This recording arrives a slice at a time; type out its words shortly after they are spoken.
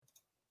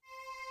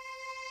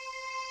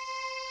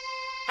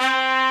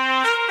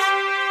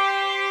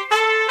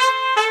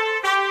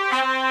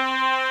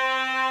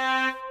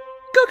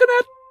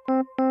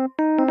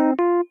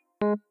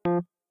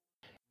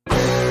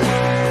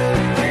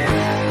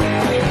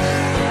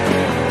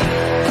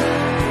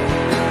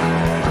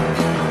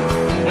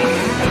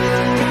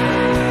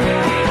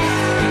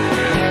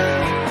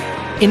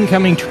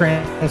Incoming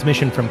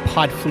transmission from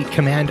Podfleet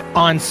Command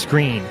on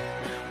screen.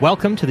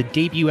 Welcome to the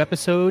debut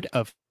episode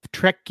of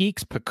Trek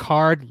Geeks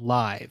Picard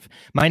Live.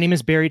 My name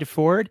is Barry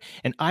DeFord,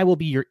 and I will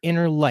be your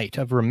inner light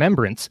of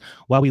remembrance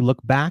while we look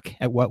back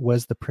at what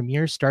was the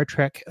premiere of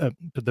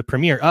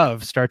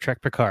Star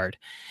Trek Picard.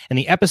 And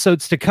the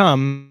episodes to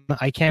come,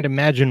 I can't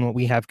imagine what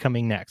we have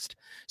coming next.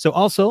 So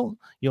also,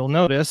 you'll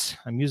notice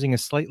I'm using a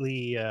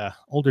slightly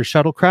older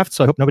shuttlecraft,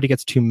 so I hope nobody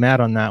gets too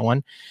mad on that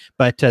one.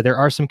 But there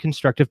are some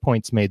constructive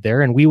points made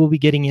there, and we will be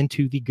getting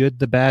into the good,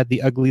 the bad,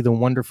 the ugly, the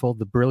wonderful,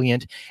 the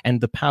brilliant, and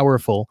the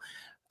powerful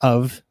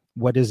of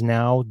what is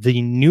now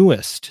the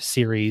newest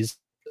series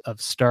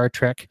of Star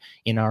Trek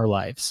in our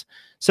lives.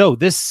 So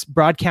this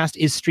broadcast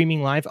is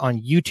streaming live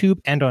on YouTube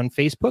and on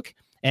Facebook.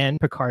 And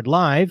Picard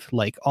Live,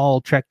 like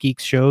all Trek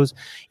Geeks shows,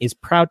 is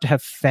proud to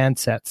have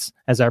Fansets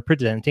as our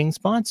presenting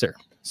sponsor.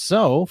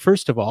 So,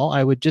 first of all,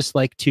 I would just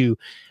like to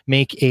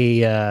make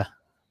a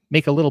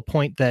little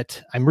point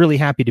that I'm really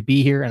happy to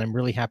be here, and I'm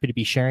really happy to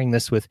be sharing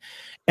this with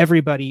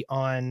everybody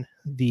on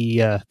the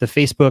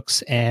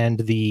Facebooks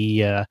and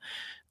the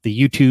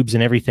YouTubes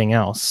and everything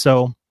else.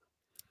 So,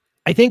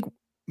 I think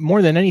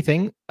more than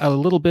anything, a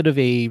little bit of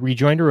a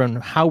rejoinder on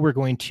how we're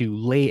going to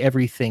lay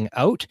everything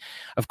out.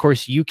 Of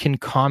course, you can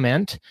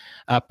comment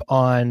up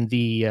on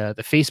the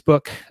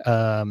Facebook,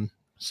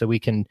 so we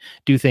can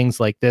do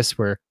things like this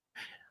where,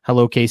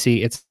 hello,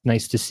 Casey, it's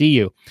nice to see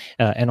you,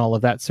 and all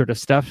of that sort of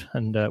stuff.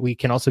 And we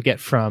can also get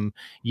from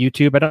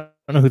YouTube. I don't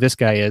know who this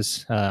guy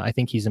is. I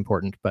think he's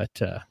important,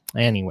 but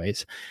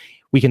anyways,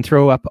 we can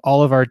throw up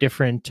all of our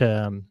different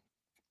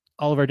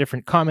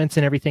comments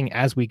and everything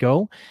as we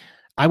go.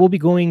 I will be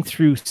going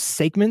through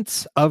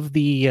segments of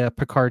the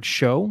Picard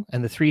show,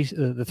 and the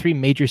three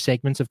major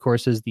segments, of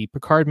course, is the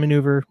Picard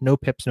maneuver, No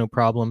Pips, No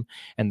Problem,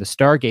 and the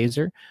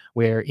Stargazer,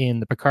 where in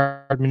the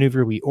Picard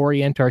maneuver, we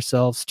orient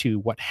ourselves to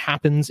what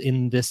happens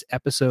in this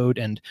episode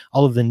and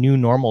all of the new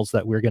normals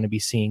that we're going to be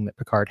seeing that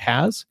Picard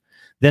has.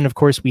 Then, of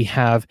course, we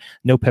have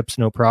No Pips,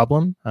 No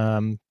Problem.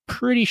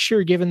 Pretty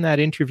sure, given that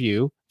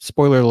interview,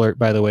 spoiler alert,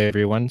 by the way,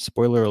 everyone,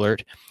 spoiler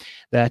alert,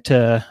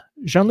 that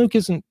Jean-Luc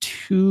isn't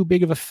too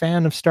big of a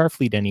fan of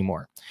Starfleet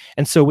anymore.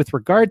 And so with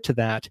regard to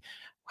that,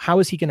 how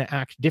is he going to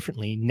act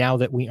differently now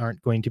that we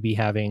aren't going to be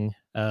having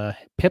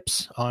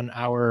pips on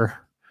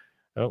our...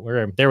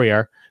 there we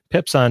are.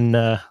 Pips on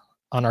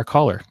our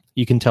collar.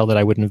 You can tell that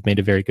I wouldn't have made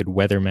a very good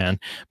weatherman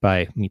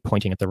by me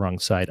pointing at the wrong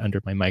side under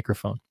my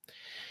microphone.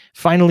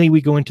 Finally,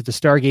 we go into the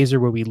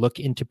Stargazer, where we look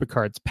into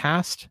Picard's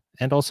past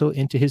and also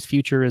into his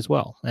future as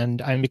well.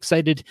 And I'm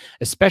excited,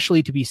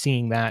 especially to be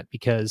seeing that,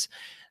 because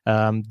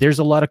there's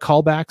a lot of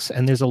callbacks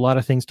and there's a lot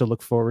of things to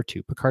look forward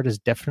to. Picard is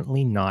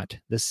definitely not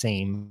the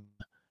same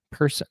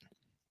person.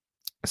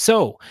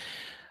 So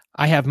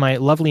I have my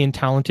lovely and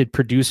talented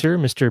producer,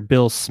 Mr.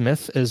 Bill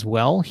Smith, as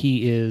well.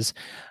 He is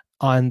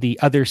on the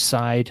other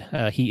side.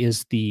 He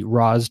is the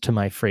Roz to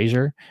my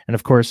Frasier. And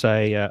of course,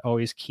 I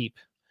always keep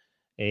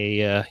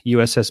a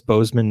USS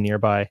Bozeman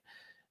nearby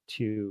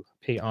to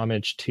pay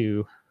homage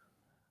to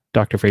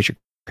Dr. Frasier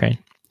Crane.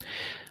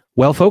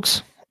 Well,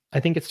 folks,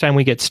 I think it's time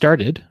we get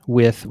started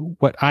with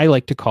what I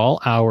like to call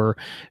our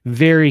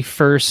very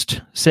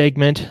first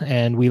segment,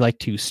 and we like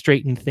to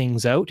straighten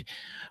things out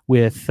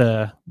with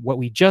what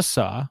we just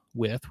saw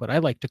with what I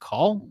like to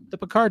call the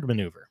Picard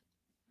maneuver.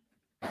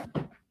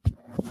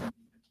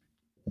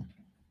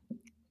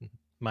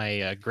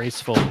 My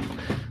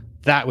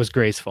that was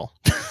graceful.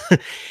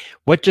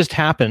 What just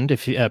happened,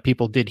 if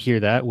people did hear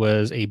that,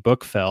 was a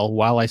book fell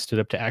while I stood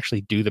up to actually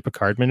do the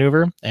Picard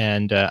maneuver.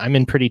 And I'm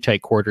in pretty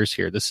tight quarters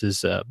here. This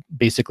is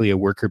basically a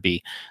worker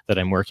bee that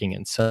I'm working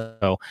in.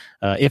 So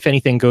if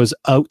anything goes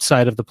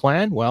outside of the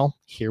plan, well,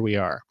 here we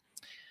are.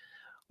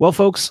 Well,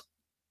 folks,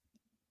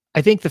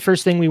 I think the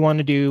first thing we want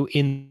to do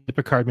in the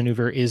Picard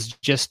maneuver is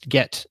just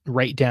get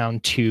right down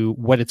to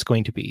what it's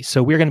going to be.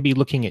 So we're going to be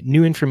looking at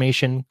new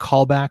information,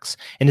 callbacks,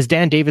 and as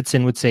Dan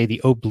Davidson would say, the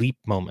oblique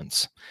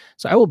moments.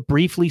 So I will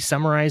briefly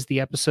summarize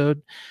the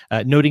episode,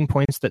 noting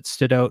points that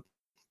stood out,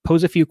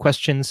 pose a few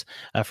questions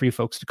for you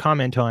folks to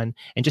comment on,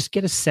 and just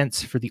get a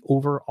sense for the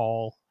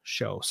overall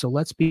show. So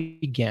let's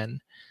begin.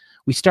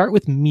 We start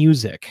with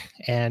music,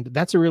 and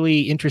that's a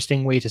really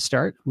interesting way to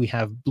start. We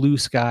have Blue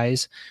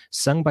Skies,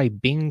 sung by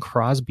Bing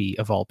Crosby,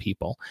 of all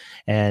people.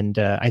 And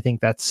I think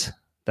that's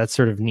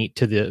sort of neat,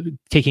 to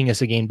taking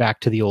us again back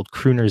to the old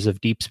crooners of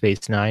Deep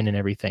Space Nine and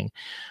everything,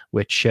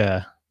 which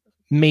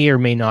may or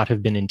may not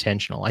have been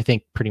intentional. I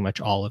think pretty much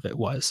all of it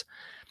was.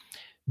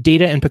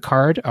 Data and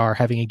Picard are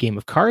having a game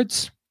of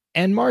cards,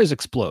 and Mars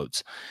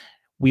explodes.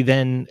 We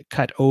then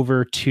cut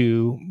over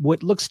to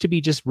what looks to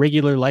be just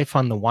regular life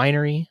on the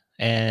winery,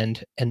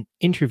 and an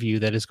interview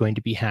that is going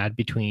to be had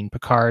between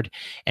Picard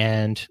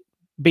and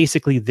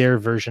basically their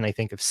version, I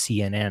think, of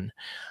CNN.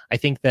 I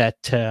think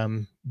that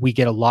we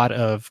get a lot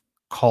of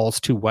calls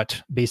to what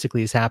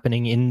basically is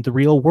happening in the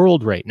real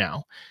world right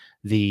now.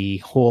 The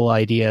whole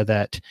idea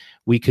that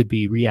we could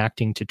be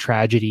reacting to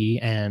tragedy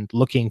and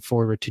looking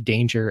forward to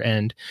danger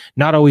and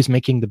not always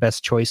making the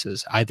best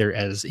choices, either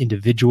as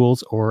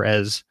individuals or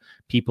as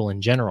people in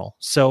general.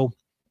 So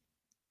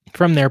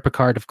From there,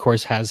 Picard, of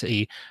course, has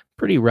a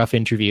pretty rough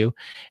interview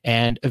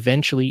and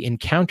eventually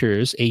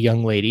encounters a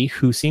young lady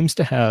who seems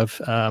to have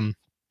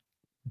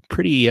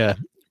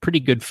pretty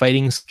good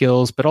fighting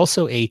skills, but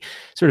also a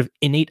sort of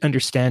innate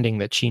understanding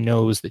that she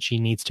knows that she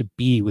needs to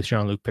be with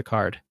Jean-Luc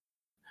Picard.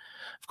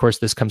 Of course,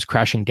 this comes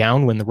crashing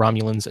down when the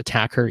Romulans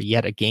attack her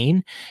yet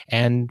again,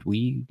 and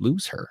we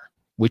lose her,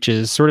 which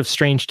is sort of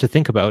strange to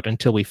think about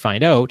until we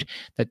find out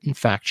that, in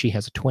fact, she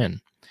has a twin.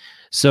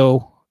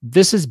 So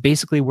this is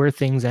basically where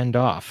things end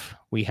off.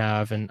 We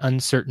have an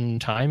uncertain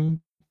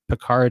time.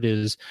 Picard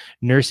is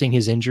nursing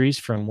his injuries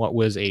from what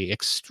was a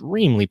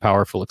extremely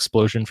powerful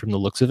explosion from the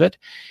looks of it.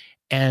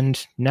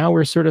 And now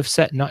we're sort of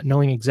set not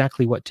knowing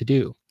exactly what to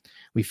do.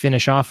 We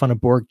finish off on a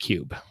Borg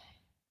cube,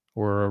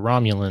 or a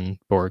Romulan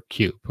Borg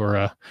cube,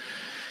 or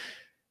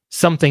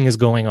something is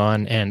going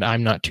on, and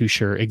I'm not too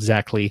sure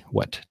exactly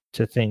what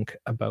to think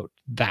about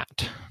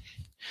that.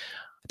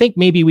 I think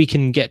maybe we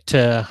can get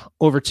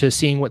over to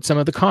seeing what some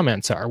of the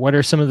comments are. What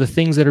are some of the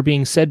things that are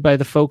being said by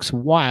the folks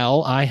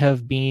while I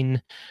have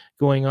been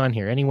going on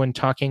here? Anyone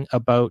talking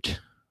about,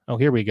 oh,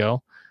 here we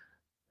go.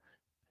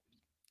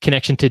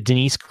 Connection to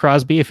Denise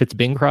Crosby, if it's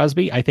Bing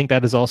Crosby. I think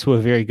that is also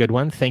a very good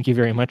one. Thank you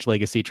very much,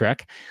 Legacy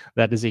Trek.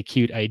 That is a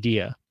cute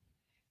idea.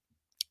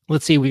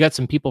 Let's see, we got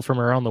some people from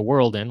around the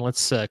world in.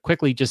 Let's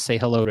quickly just say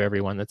hello to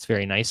everyone. That's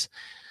very nice.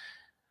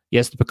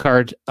 Yes, the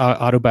Picard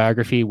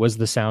autobiography was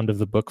the sound of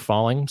the book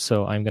falling,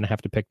 so I'm going to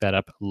have to pick that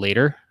up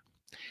later.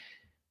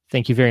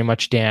 Thank you very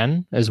much,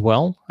 Dan, as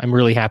well. I'm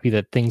really happy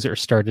that things are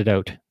started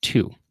out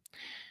too.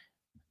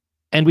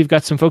 And we've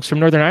got some folks from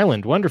Northern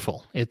Ireland.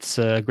 Wonderful. It's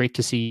great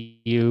to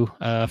see you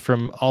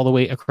from all the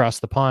way across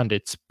the pond.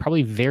 It's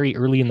probably very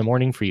early in the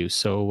morning for you,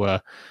 so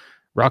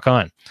rock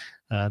on.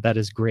 That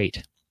is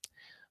great.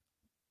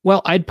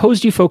 Well, I'd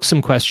posed you folks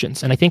some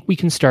questions, and I think we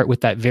can start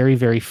with that very,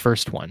 very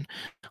first one,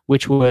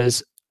 which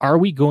was, are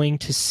we going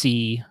to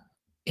see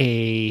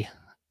a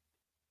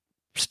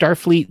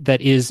Starfleet that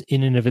is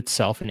in and of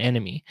itself an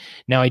enemy?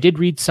 Now, I did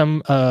read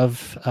some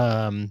of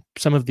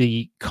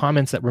the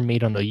comments that were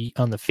made on the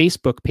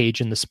Facebook page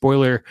in the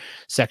spoiler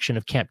section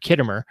of Camp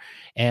Khitomer,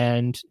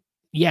 and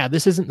yeah,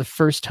 this isn't the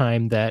first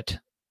time that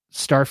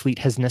Starfleet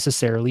has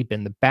necessarily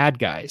been the bad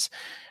guys,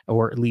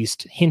 or at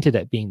least hinted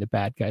at being the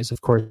bad guys.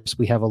 Of course,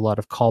 we have a lot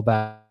of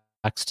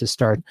callbacks to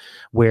start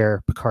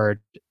where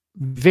Picard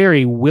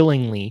very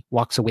willingly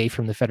walks away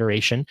from the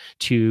Federation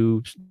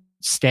to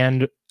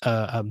stand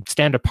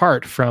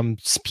apart from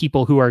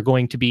people who are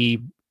going to be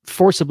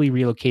forcibly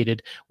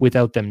relocated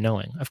without them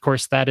knowing. Of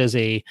course, that is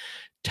a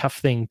tough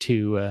thing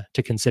to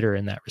consider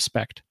in that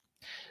respect.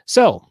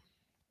 So,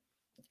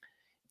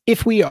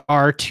 if we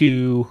are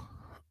to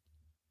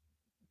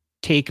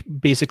take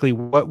basically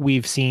what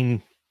we've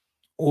seen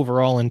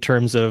overall in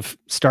terms of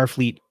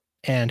Starfleet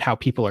and how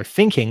people are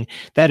thinking,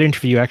 that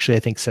interview actually,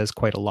 I think, says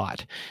quite a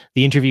lot.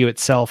 The interview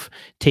itself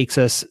takes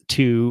us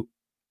to,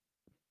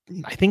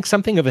 I think,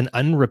 something of an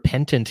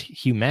unrepentant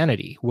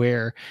humanity,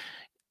 where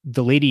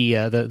the lady,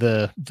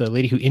 the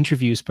lady who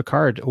interviews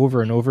Picard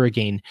over and over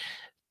again,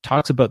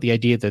 talks about the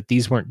idea that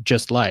these weren't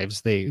just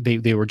lives; they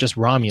were just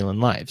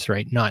Romulan lives,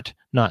 right? Not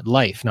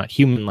life, not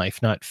human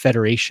life, not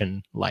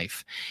Federation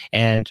life.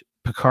 And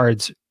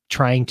Picard's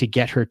trying to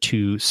get her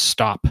to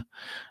stop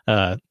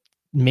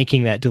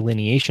making that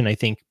delineation, I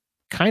think,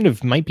 kind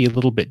of might be a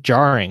little bit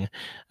jarring.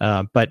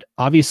 But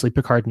obviously,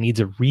 Picard needs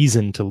a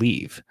reason to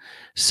leave.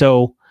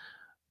 So,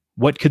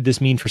 what could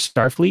this mean for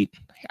Starfleet?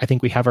 I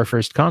think we have our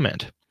first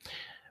comment.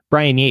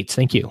 Brian Yates,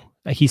 thank you.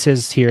 He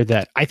says here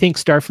that I think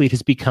Starfleet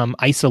has become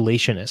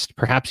isolationist,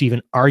 perhaps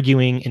even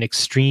arguing an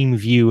extreme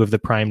view of the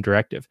Prime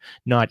Directive.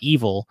 Not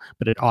evil,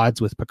 but at odds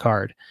with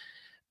Picard.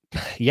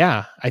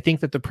 Yeah, I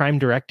think that the Prime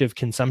Directive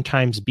can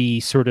sometimes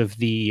be sort of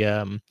the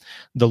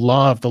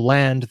law of the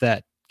land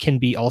that can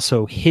be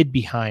also hid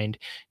behind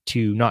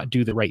to not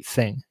do the right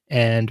thing.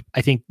 And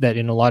I think that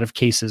in a lot of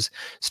cases,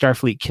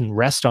 Starfleet can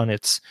rest on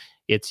its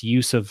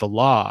use of the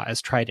law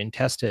as tried and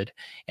tested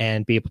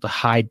and be able to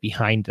hide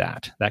behind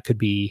that. That could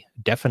be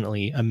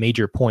definitely a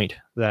major point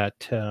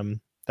that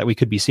that we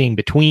could be seeing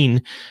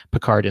between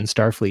Picard and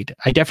Starfleet.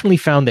 I definitely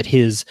found that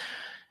his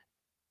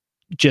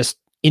just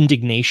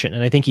indignation,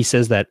 and I think he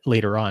says that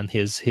later on,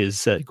 his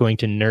going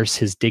to nurse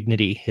his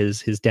dignity,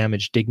 his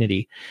damaged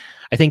dignity.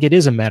 I think it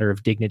is a matter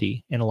of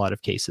dignity in a lot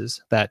of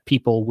cases, that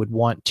people would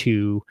want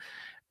to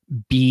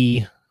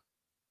be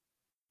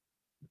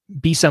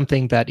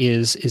something that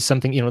is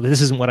something,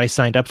 this isn't what I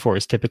signed up for,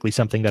 is typically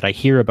something that I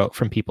hear about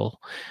from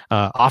people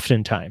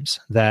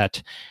oftentimes,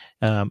 that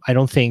I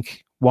don't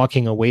think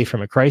walking away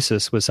from a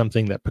crisis was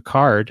something that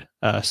Picard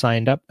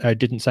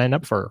didn't sign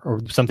up for, or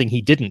something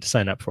he didn't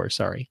sign up for,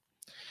 sorry.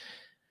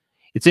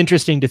 It's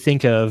interesting to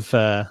think of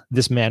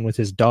this man with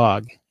his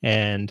dog,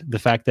 and the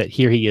fact that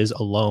here he is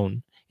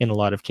alone in a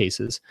lot of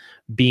cases,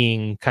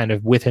 being kind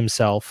of with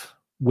himself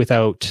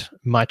without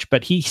much,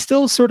 but he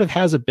still sort of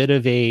has a bit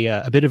of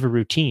a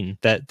routine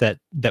that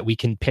we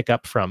can pick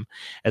up from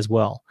as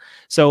well.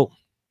 So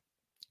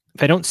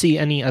if I don't see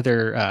any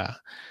other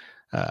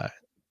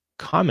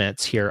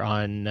comments here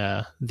on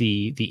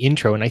the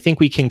intro, and I think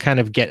we can kind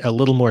of get a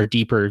little more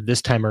deeper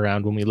this time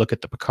around when we look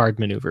at the Picard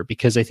maneuver,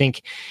 because I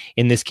think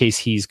in this case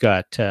he's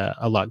got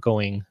a lot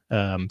going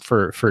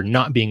for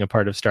not being a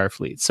part of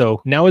Starfleet.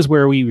 So now is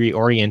where we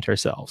reorient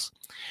ourselves,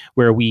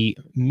 where we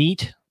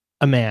meet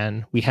a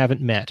man we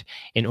haven't met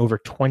in over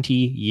 20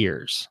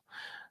 years.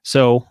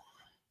 So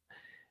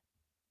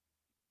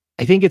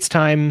I think it's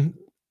time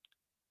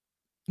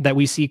that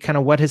we see kind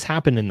of what has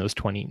happened in those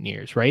 20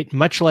 years, right?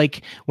 Much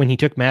like when he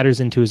took matters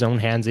into his own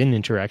hands in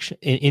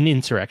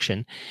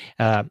Insurrection,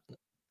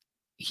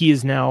 he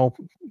is now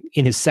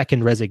in his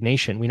second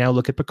resignation. We now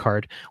look at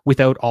Picard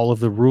without all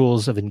of the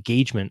rules of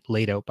engagement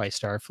laid out by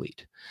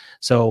Starfleet.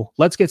 So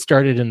let's get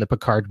started in the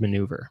Picard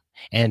maneuver,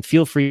 and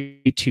feel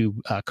free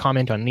to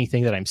comment on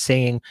anything that I'm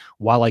saying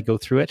while I go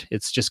through it.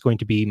 It's just going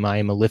to be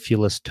my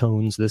mellifluous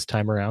tones this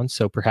time around,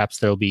 so perhaps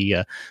there'll be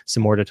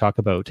some more to talk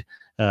about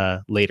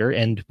later,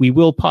 and we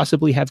will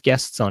possibly have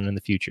guests on in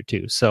the future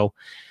too. So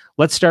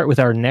let's start with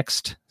our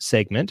next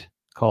segment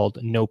called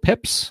No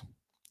Pips,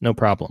 No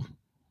Problem.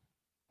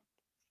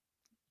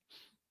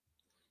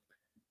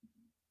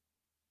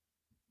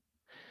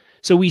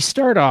 So we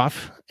start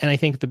off, and I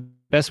think the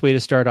best way to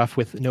start off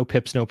with no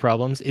pips, no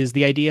problems is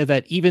the idea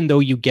that even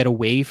though you get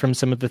away from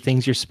some of the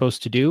things you're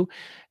supposed to do,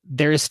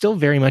 there is still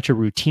very much a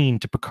routine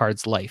to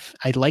Picard's life.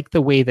 I like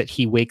the way that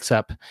he wakes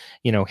up,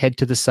 head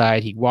to the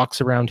side, he walks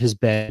around his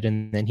bed,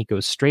 and then he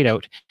goes straight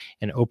out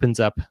and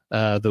opens up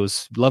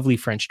those lovely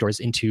French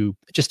doors into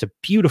just a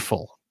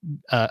beautiful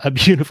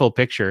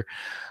picture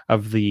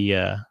of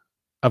the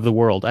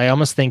world. I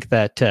almost think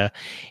that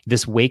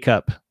this wake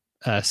up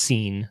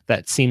scene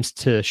that seems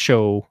to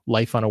show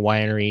life on a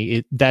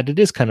winery, that it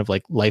is kind of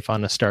like life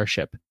on a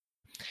starship,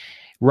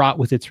 wrought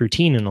with its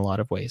routine in a lot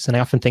of ways. And I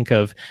often think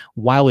of,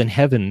 while in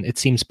heaven, it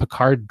seems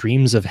Picard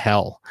dreams of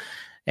hell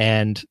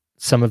and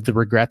some of the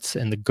regrets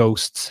and the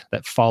ghosts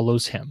that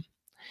follows him.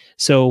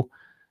 So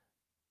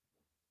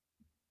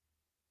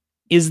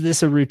is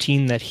this a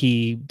routine that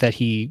he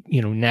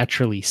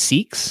naturally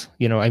seeks?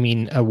 I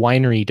mean, a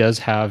winery does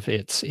have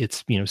its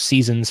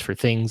seasons for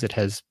things. It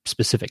has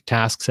specific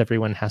tasks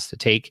everyone has to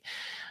take.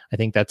 I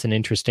think that's an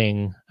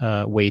interesting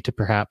way to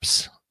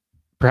perhaps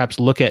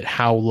look at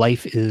how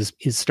life is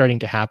starting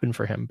to happen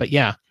for him. But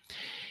yeah,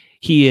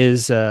 he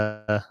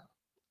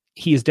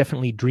is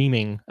definitely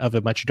dreaming of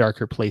a much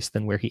darker place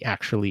than where he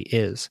actually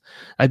is.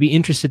 I'd be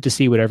interested to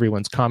see what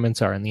everyone's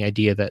comments are on the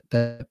idea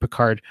that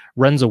Picard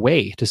runs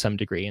away to some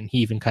degree, and he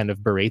even kind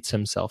of berates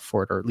himself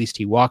for it, or at least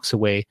he walks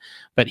away,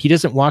 but he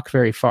doesn't walk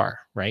very far,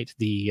 right?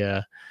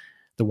 The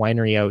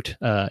winery out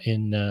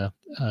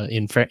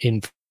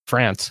in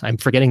France. I'm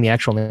forgetting the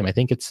actual name. I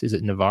think is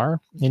it Navarre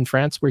in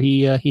France where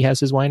he has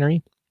his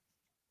winery?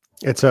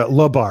 It's a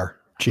Le Bar.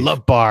 Chief. Le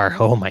Bar.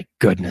 Oh my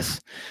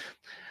goodness.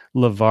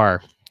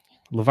 LeVar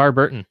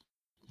Burton,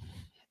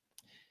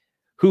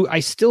 who I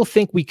still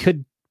think we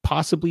could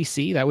possibly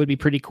see. That would be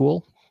pretty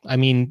cool. I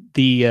mean,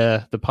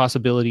 the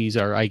possibilities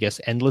are, I guess,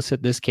 endless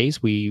at this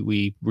case.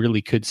 We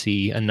really could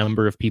see a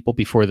number of people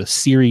before the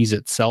series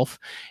itself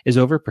is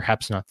over.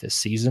 Perhaps not this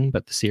season,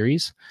 but the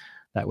series.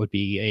 That would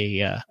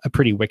be a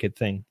pretty wicked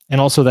thing. And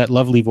also, that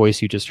lovely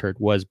voice you just heard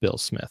was Bill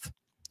Smith.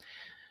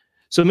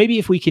 So maybe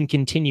if we can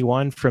continue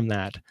on from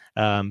that,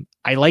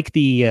 I like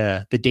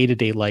the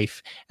day-to-day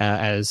life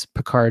as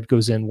Picard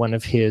goes in. One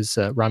of his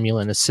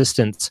Romulan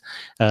assistants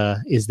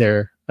is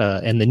there,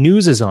 and the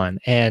news is on,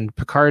 and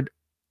Picard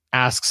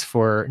asks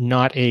for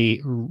not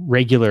a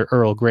regular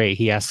Earl Grey.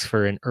 He asks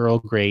for an Earl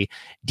Grey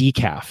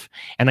decaf,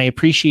 and I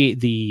appreciate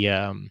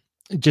the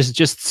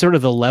just sort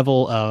of the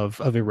level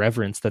of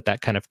irreverence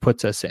that kind of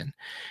puts us in,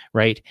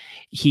 right?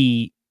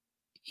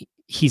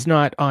 He's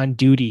not on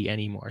duty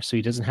anymore, so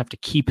he doesn't have to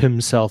keep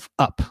himself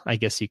up, I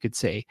guess you could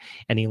say,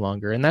 any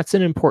longer. And that's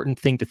an important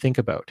thing to think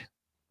about.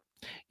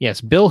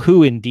 Yes, Bill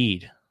Who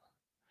indeed.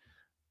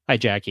 Hi,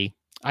 Jackie.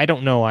 I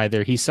don't know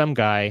either. He's some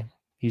guy.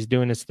 He's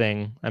doing his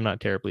thing. I'm not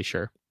terribly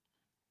sure.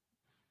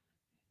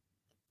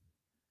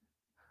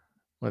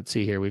 Let's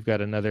see here. We've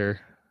got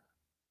another...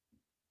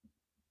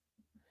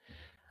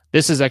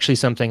 This is actually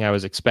something I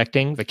was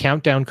expecting. The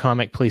Countdown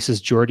comic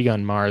places Geordi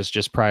on Mars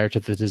just prior to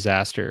the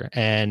disaster.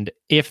 And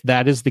if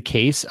that is the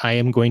case, I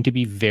am going to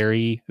be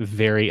very,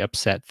 very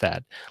upset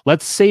that.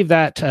 Let's save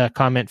that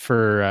comment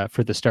for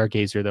the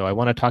Stargazer, though. I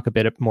want to talk a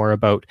bit more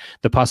about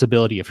the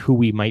possibility of who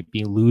we might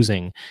be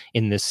losing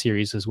in this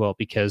series as well.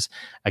 Because,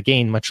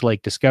 again, much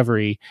like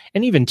Discovery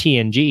and even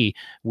TNG,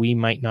 we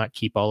might not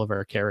keep all of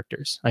our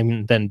characters. I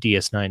mean, then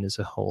DS9 is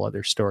a whole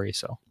other story.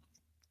 So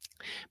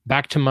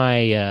back to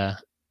my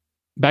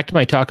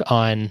talk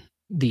on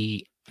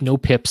the no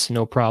pips,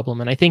 no problem.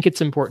 And I think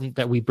it's important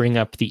that we bring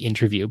up the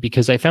interview,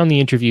 because I found the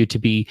interview to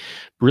be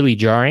really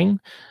jarring.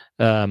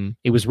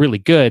 It was really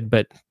good,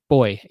 but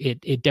boy,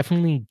 it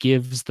definitely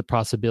gives the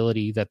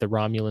possibility that the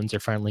Romulans are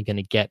finally going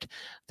to get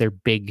their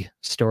big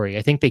story.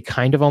 I think they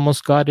kind of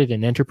almost got it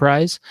in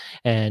Enterprise,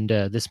 and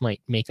this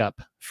might make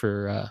up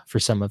for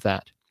some of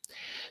that.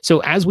 So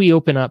as we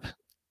open up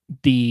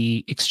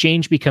the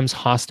exchange becomes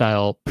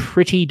hostile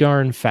pretty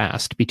darn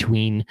fast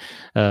between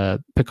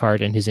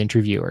Picard and his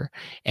interviewer.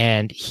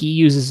 And he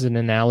uses an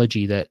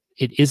analogy that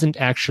it isn't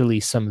actually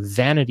some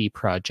vanity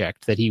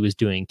project that he was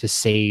doing to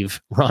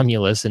save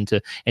Romulus and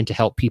to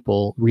help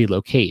people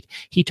relocate.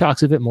 He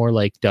talks of it more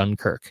like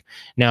Dunkirk.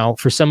 Now,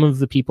 for some of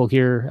the people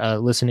here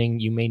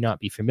listening, you may not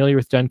be familiar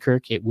with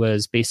Dunkirk. It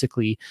was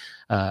basically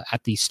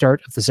at the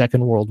start of the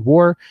Second World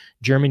War.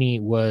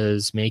 Germany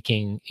was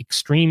making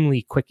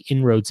extremely quick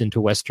inroads into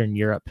Western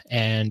Europe,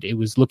 and it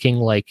was looking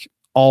like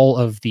all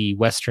of the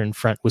Western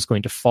Front was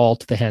going to fall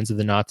to the hands of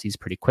the Nazis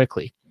pretty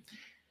quickly.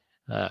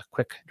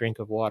 Quick drink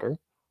of water.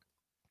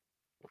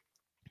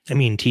 I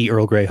mean, tea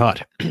Earl Grey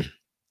hot.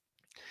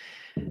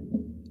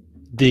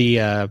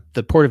 The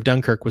port of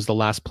Dunkirk was the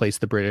last place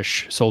the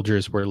British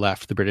soldiers were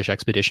left, the British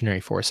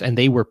Expeditionary Force, and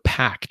they were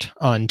packed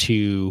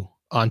onto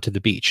the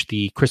beach.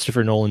 The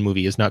Christopher Nolan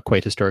movie is not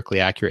quite historically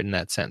accurate in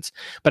that sense.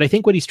 But I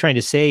think what he's trying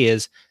to say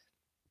is,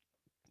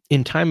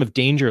 in time of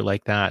danger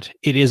like that,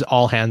 it is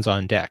all hands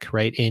on deck,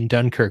 right? In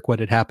Dunkirk, what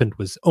had happened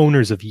was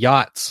owners of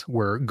yachts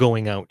were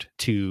going out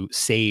to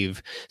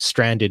save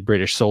stranded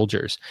British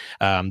soldiers.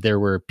 There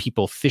were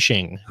people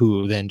fishing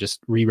who then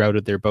just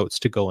rerouted their boats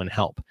to go and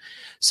help.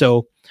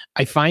 So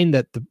I find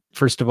that,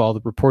 first of all,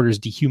 the reporter's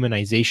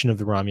dehumanization of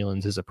the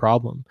Romulans is a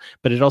problem,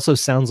 but it also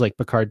sounds like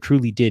Picard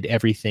truly did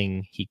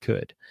everything he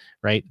could,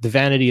 right? The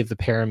vanity of the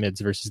pyramids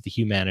versus the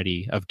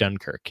humanity of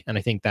Dunkirk. And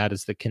I think that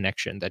is the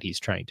connection that he's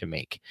trying to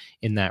make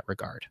in that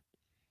regard.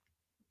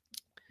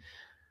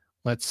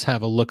 Let's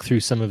have a look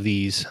through some of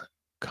these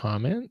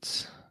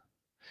comments.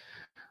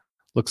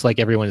 Looks like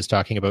everyone is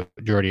talking about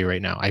Geordi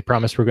right now. I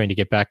promise we're going to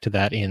get back to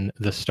that in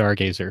the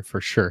Stargazer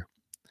for sure.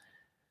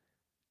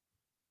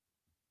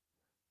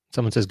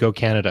 Someone says, go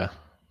Canada.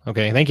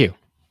 Okay, thank you.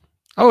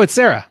 Oh, it's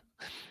Sarah.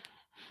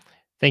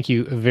 Thank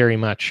you very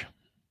much.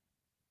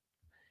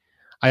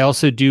 I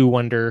also do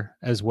wonder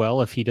as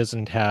well if he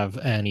doesn't have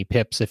any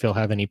pips, if he'll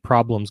have any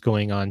problems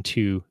going on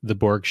to the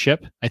Borg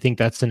ship. I think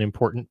that's an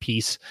important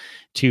piece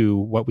to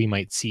what we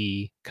might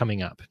see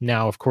coming up.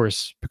 Now, of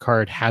course,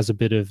 Picard has a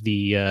bit of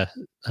the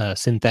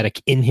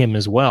synthetic in him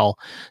as well.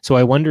 So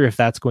I wonder if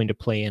that's going to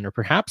play in, or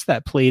perhaps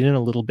that played in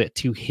a little bit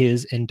to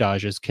his and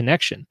Dahj's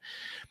connection.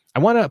 I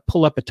want to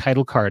pull up a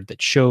title card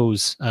that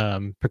shows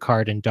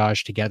Picard and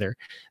Dahj together.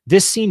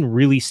 This scene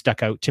really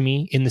stuck out to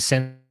me in the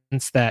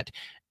sense that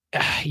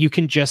you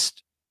can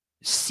just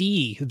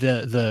see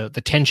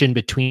the tension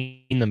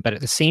between them, but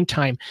at the same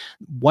time,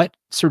 what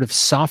sort of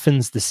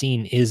softens the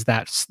scene is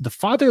that the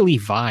fatherly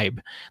vibe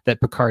that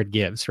Picard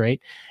gives,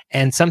 right?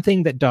 And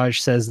something that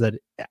Dahj says that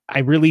I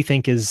really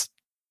think is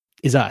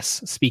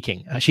us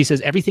speaking. She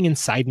says, everything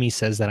inside me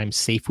says that I'm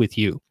safe with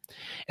you.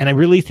 And I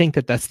really think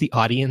that that's the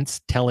audience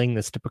telling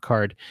this to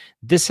Picard.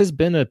 This has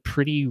been a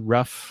pretty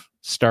rough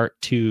start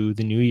to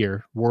the new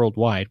year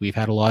worldwide. We've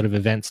had a lot of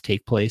events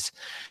take place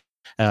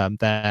and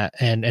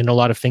a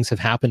lot of things have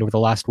happened over the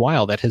last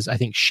while that has, I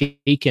think,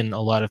 shaken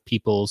a lot of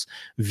people's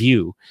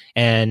view.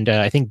 And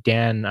I think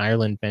Dan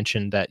Ireland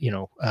mentioned that,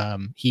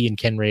 he and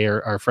Ken Ray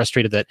are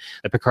frustrated that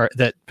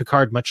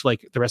Picard, much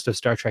like the rest of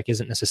Star Trek,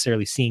 isn't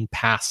necessarily seeing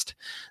past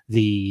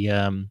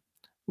the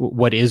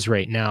what is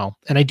right now.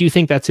 And I do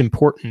think that's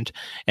important.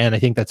 And I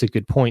think that's a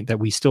good point, that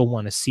we still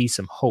want to see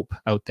some hope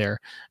out there.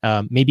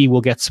 Maybe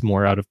we'll get some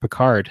more out of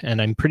Picard.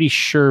 And I'm pretty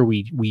sure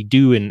we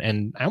do.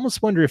 And I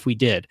almost wonder if we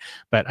did,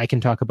 but I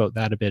can talk about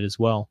that a bit as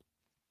well.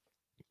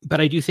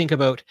 But I do think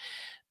about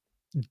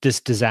this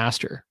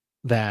disaster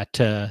that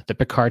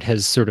Picard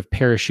has sort of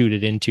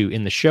parachuted into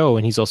in the show,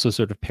 and he's also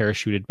sort of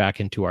parachuted back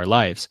into our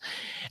lives.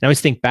 And I always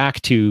think back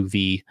to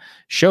the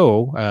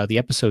show, the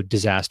episode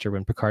Disaster,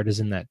 when Picard is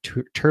in that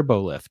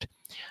turbo lift.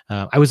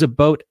 I was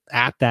about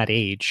at that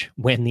age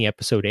when the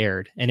episode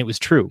aired, and it was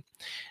true.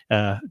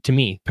 To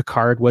me,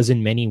 Picard was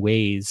in many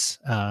ways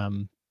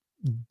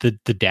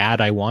the dad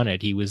I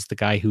wanted. He was the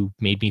guy who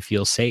made me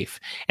feel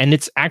safe. And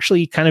it's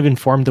actually kind of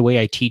informed the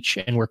way I teach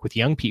and work with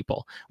young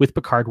people. With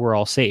Picard, we're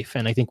all safe.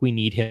 And I think we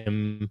need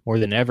him more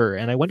than ever.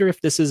 And I wonder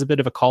if this is a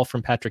bit of a call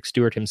from Patrick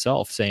Stewart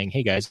himself saying,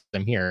 hey guys,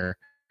 I'm here,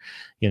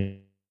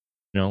 to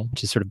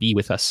sort of be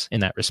with us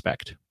in that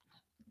respect.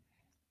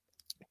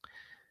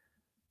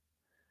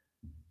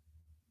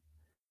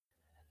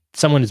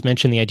 Someone has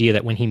mentioned the idea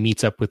that when he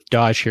meets up with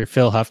Dahj here,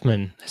 Phil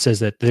Huffman says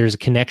that there's a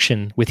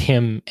connection with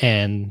him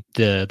and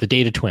the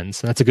Data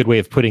Twins. And that's a good way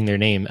of putting their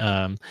name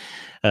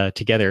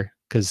together,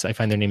 because I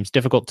find their names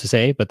difficult to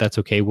say, but that's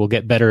okay. We'll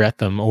get better at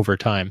them over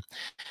time.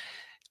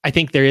 I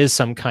think there is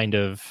some kind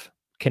of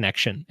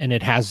connection, and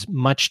it has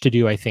much to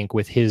do, I think,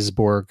 with his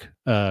Borg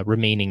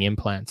remaining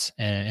implants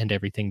and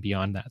everything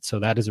beyond that. So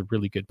that is a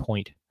really good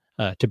point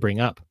to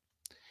bring up.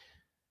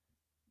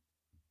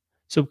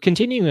 So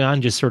continuing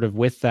on just sort of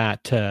with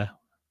that, I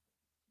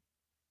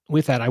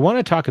want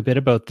to talk a bit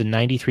about the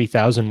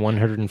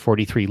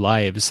 93,143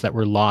 lives that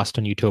were lost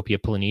on Utopia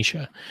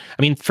Planitia.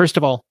 I mean, first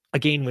of all,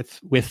 again,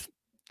 with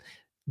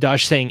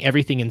Dahj saying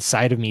everything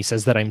inside of me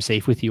says that I'm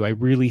safe with you, I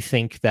really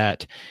think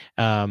that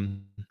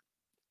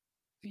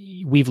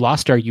we've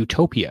lost our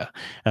utopia.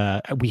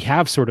 We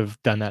have sort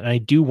of done that. And I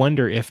do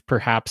wonder if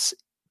perhaps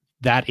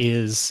that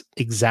is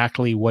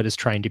exactly what is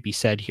trying to be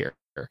said here,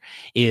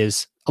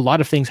 is a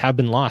lot of things have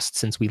been lost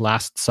since we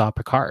last saw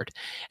Picard.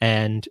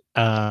 And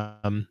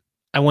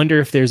I wonder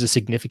if there's a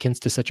significance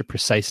to such a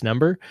precise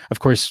number. Of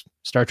course,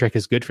 Star Trek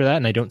is good for that,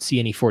 and I don't see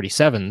any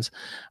 47s,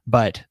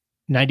 but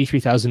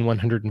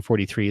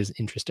 93,143 is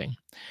interesting.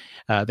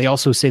 They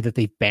also say that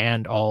they've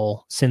banned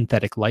all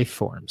synthetic life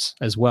forms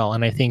as well.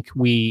 And I think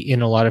we,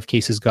 in a lot of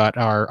cases, got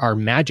our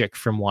magic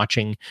from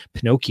watching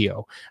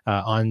Pinocchio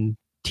on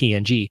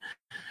TNG.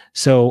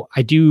 So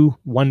I do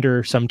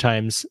wonder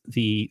sometimes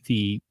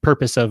the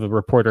purpose of a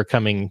reporter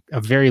coming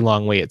a very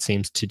long way, it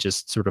seems, to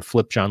just sort of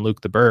flip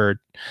Jean-Luc the bird.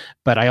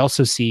 But I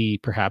also see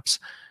perhaps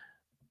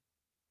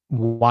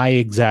why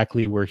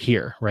exactly we're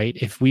here, right?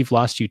 If we've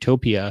lost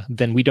utopia,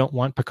 then we don't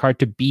want Picard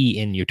to be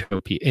in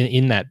utopia,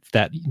 in that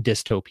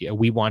dystopia.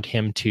 We want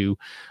him to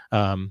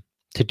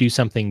do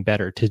something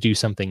better, to do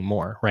something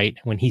more, right?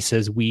 When he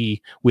says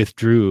we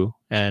withdrew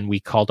and we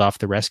called off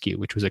the rescue,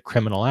 which was a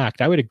criminal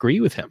act, I would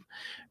agree with him,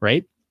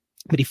 right?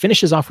 But he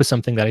finishes off with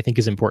something that I think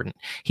is important.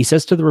 He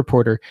says to the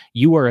reporter,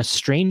 "You are a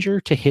stranger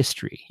to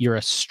history. You're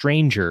a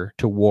stranger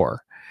to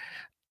war."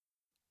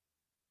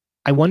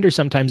 I wonder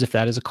sometimes if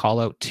that is a call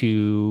out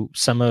to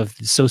some of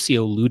the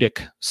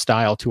socioludic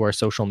style to our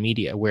social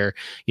media, where,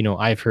 you know,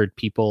 I've heard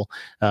people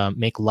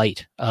make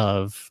light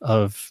of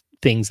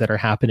things that are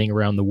happening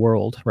around the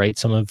world, right?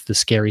 Some of the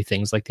scary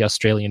things like the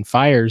Australian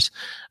fires,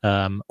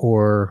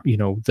 or, you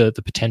know, the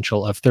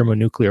potential of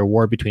thermonuclear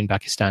war between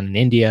Pakistan and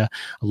India.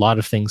 A lot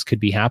of things could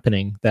be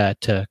happening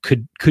that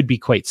could be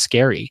quite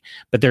scary,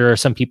 but there are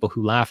some people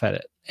who laugh at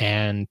it,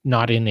 and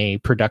not in a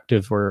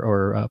productive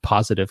or a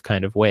positive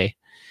kind of way.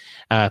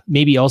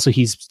 Maybe also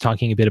he's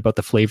talking a bit about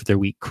the flavor of the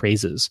week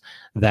crazes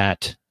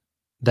that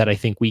I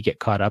think we get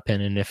caught up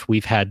in. And if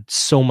we've had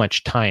so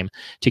much time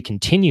to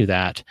continue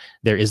that,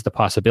 there is the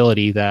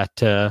possibility that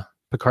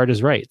Picard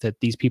is right, that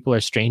these people are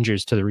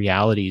strangers to the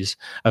realities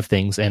of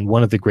things. And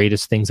one of the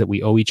greatest things that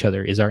we owe each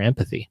other is our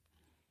empathy.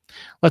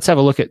 Let's have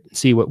a look at,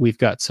 see what we've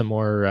got, some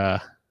more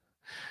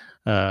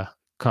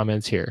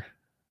comments here.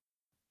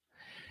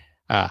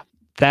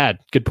 Thad,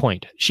 good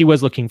point. She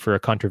was looking for a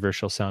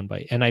controversial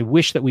soundbite, and I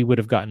wish that we would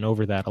have gotten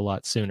over that a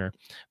lot sooner.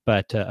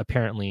 But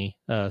apparently,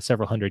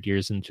 several hundred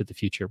years into the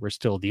future, we're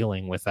still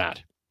dealing with that.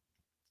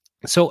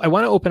 So I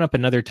want to open up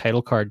another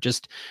title card,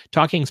 just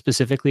talking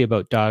specifically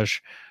about Dahj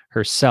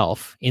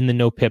herself in the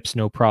no pips,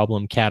 no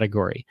problem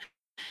category.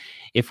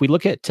 If we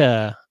look at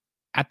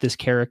this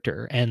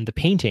character and the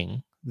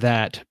painting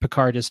that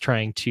Picard is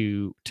trying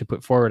to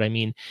put forward, I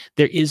mean,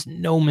 there is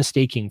no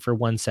mistaking for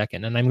 1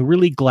 second. And I'm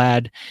really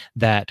glad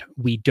that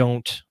we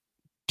don't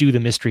do the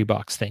mystery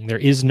box thing. There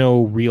is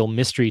no real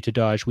mystery to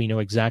Dahj. We know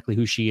exactly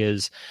who she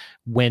is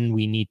when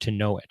we need to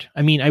know it.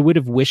 I mean, I would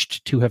have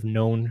wished to have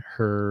known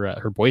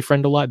her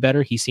boyfriend a lot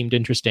better. He seemed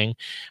interesting.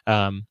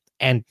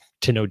 And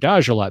to know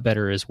Dahj a lot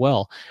better as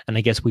well. And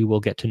I guess we will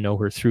get to know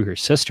her through her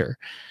sister.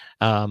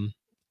 But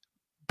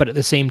at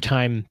the same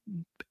time,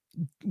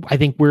 I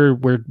think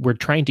we're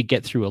trying to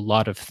get through a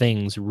lot of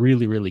things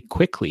really, really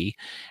quickly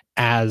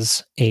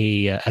as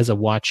a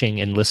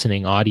watching and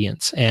listening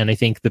audience. And I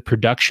think the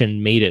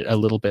production made it a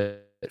little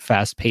bit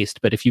fast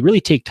paced. But if you really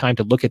take time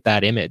to look at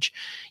that image,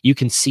 you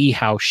can see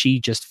how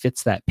she just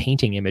fits that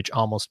painting image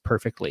almost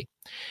perfectly.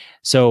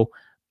 So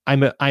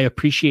I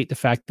appreciate the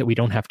fact that we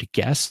don't have to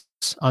guess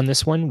on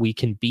this one. We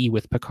can be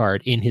with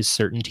Picard in his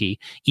certainty,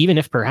 even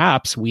if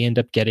perhaps we end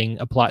up getting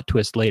a plot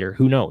twist later.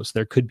 Who knows?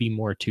 There could be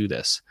more to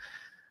this.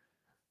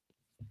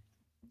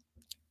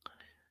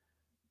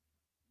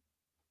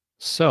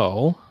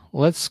 So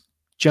let's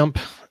jump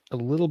a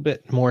little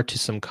bit more to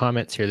some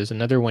comments here. There's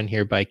another one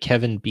here by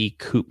Kevin B.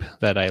 Coop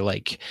that I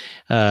like.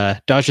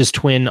 Dahj's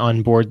twin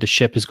on board the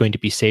ship is going to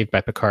be saved by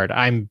Picard.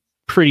 I'm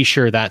pretty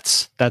sure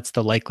that's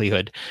the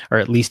likelihood, or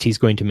at least he's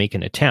going to make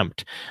an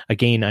attempt.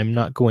 Again, I'm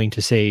not going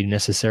to say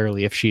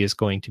necessarily if she is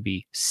going to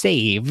be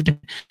saved,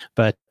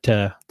 but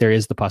there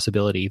is the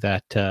possibility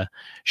that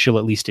she'll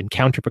at least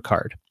encounter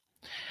Picard.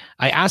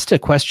 I asked a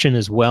question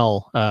as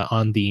well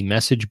on the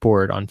message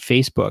board on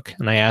Facebook,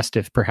 and I asked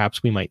if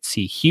perhaps we might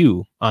see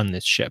Hugh on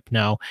this ship.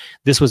 Now,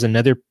 this was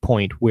another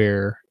point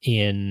where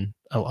in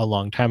a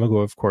long time ago,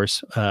 of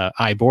course,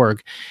 I,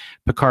 Borg,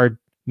 Picard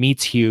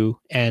meets Hugh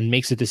and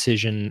makes a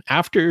decision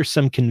after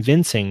some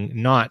convincing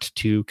not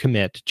to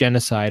commit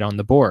genocide on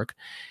the Borg.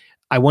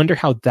 I wonder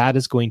how that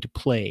is going to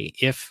play,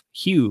 if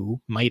Hugh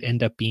might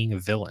end up being a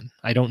villain.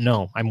 I don't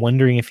know. I'm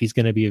wondering if he's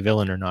going to be a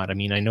villain or not. I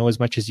mean, I know as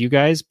much as you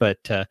guys, but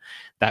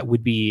that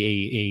would be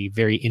a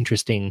very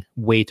interesting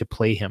way to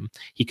play him.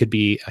 He could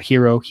be a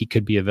hero. He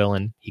could be a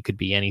villain. He could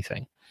be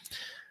anything.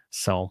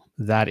 So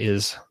that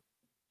is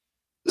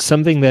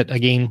something that,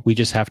 again, we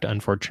just have to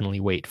unfortunately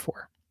wait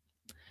for.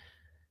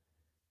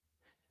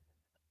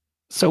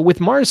 So with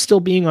Mars still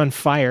being on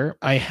fire,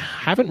 I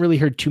haven't really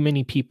heard too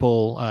many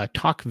people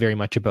talk very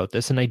much about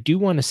this. And I do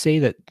want to say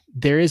that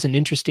there is an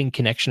interesting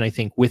connection, I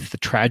think, with the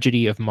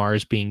tragedy of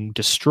Mars being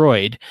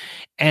destroyed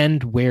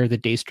and where the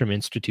Daystrom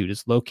Institute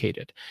is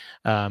located.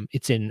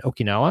 It's in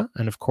Okinawa,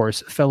 and of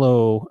course,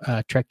 fellow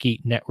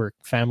Trekkie Network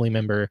family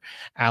member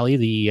Ali,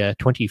 the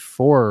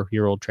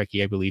 24-year-old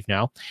Trekkie, I believe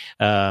now,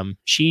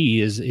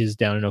 she is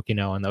down in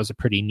Okinawa, and that was a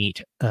pretty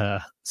neat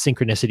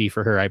synchronicity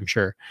for her, I'm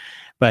sure.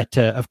 But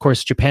of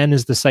course, Japan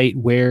is the site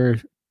where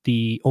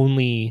the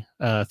only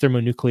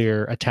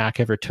thermonuclear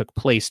attack ever took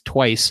place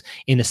twice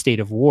in a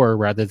state of war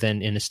rather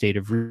than in a state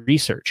of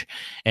research.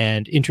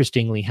 And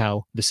interestingly,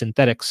 how the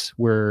synthetics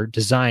were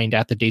designed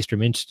at the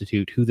Daystrom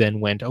Institute, who then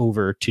went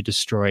over to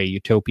destroy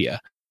Utopia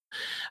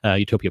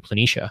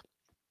Planitia.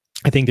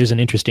 I think there's an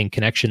interesting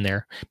connection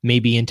there.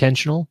 Maybe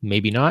intentional,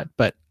 maybe not,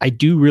 but I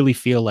do really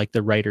feel like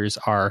the writers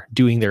are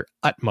doing their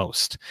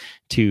utmost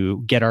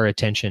to get our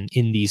attention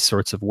in these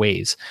sorts of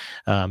ways,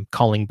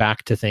 calling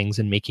back to things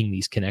and making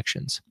these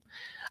connections.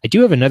 I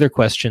do have another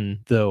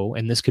question, though,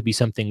 and this could be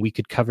something we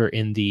could cover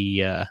in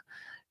the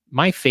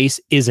My Face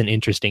is an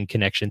Interesting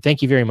Connection.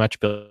 Thank you very much,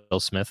 Bill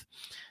Smith.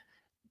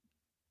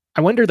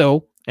 I wonder,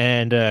 though,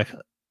 and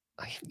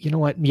you know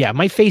what? Yeah,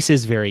 my face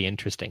is very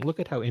interesting. Look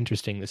at how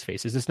interesting this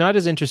face is. It's not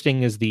as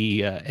interesting as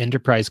the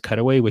Enterprise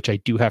cutaway, which I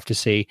do have to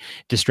say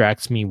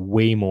distracts me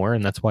way more,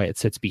 and that's why it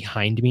sits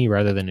behind me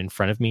rather than in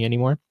front of me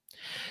anymore.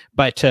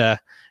 But to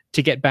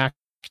get back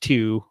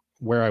to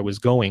where I was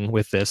going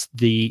with this,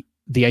 the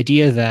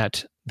idea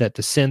that the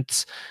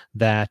synths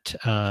that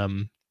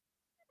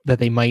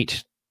they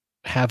might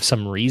have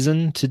some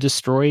reason to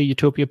destroy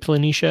Utopia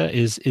Planitia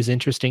is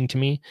interesting to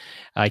me.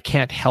 I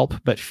can't help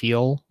but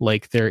feel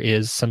like there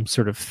is some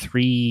sort of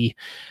three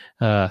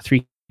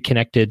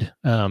connected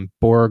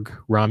Borg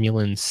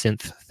Romulan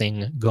synth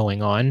thing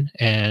going on,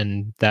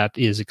 and that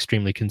is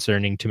extremely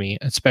concerning to me,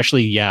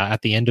 especially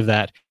at the end of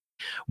that,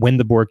 when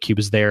the Borg cube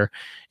is there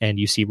and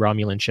you see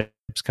Romulan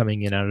ships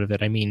coming in out of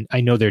it. I mean,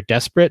 I know they're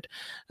desperate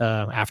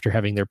after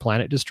having their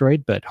planet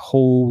destroyed, but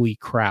holy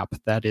crap,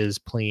 that is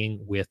playing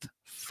with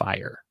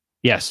fire.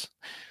 Yes.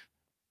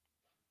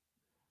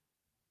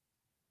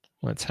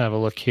 Let's have a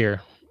look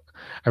here.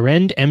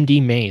 Arend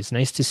MD Mays,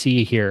 nice to see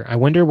you here. I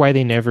wonder why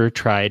they never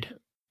tried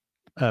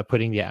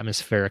putting the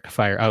atmospheric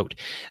fire out.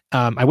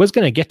 I was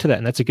going to get to that,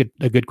 and that's a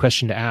good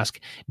question to ask.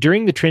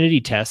 During the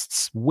Trinity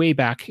tests, way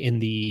back in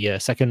the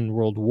Second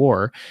World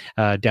War,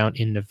 down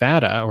in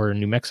Nevada or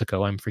New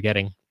Mexico, I'm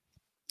forgetting,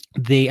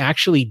 they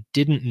actually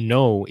didn't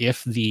know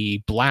if the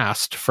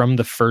blast from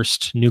the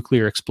first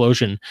nuclear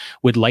explosion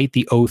would light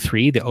the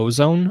O3, the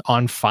ozone,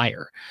 on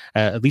fire,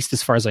 at least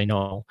as far as I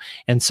know.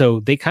 And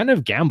so they kind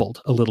of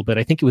gambled a little bit.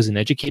 I think it was an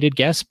educated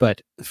guess,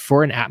 but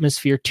for an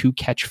atmosphere to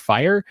catch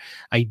fire,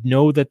 I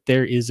know that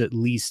there is at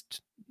least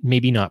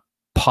maybe not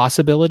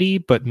possibility,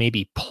 but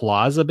maybe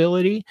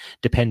plausibility,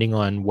 depending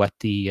on what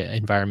the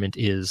environment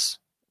is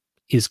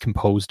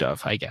composed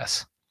of, I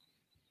guess.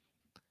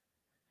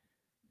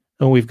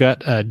 Oh, we've got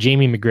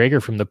Jamie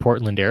McGregor from the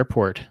Portland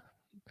Airport.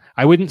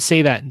 I wouldn't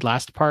say that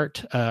last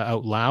part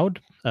out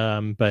loud,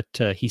 but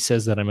he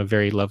says that I'm a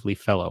very lovely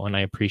fellow, and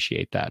I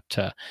appreciate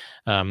that.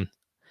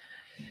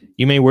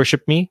 You may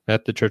worship me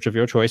at the church of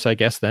your choice, I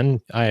guess, then.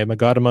 I am a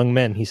god among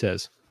men, he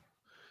says.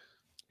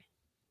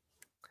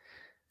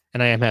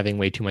 And I am having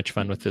way too much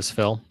fun with this,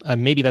 Phil.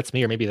 Maybe that's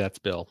me or maybe that's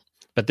Bill.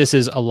 But this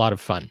is a lot of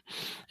fun,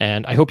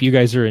 and I hope you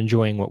guys are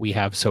enjoying what we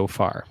have so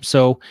far.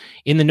 So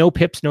in the no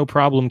pips, no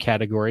problem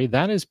category,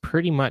 that is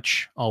pretty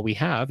much all we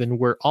have, and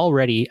we're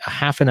already a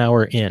half an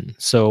hour in.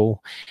 So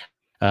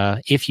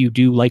if you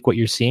do like what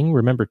you're seeing,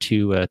 remember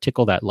to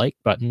tickle that like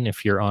button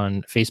if you're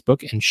on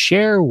Facebook, and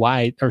share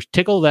wide, or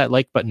tickle that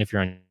like button if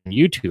you're on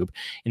YouTube,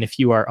 and if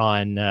you are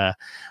on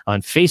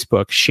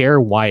Facebook, share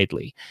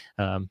widely.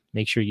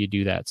 Make sure you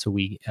do that so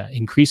we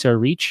increase our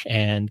reach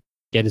and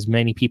get as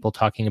many people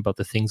talking about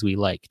the things we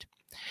liked.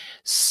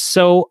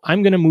 So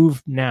I'm going to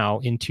move now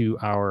into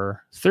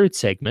our third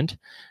segment,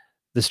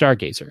 The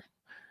Stargazer.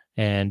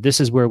 And this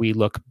is where we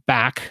look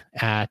back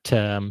at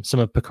some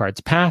of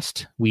Picard's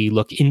past. We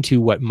look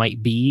into what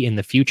might be in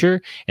the future.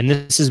 And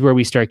this is where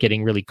we start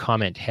getting really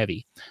comment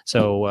heavy.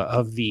 So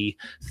of the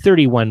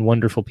 31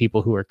 wonderful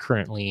people who are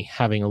currently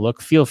having a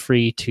look, feel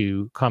free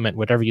to comment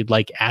whatever you'd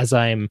like as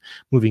I'm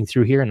moving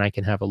through here, and I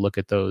can have a look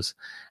at those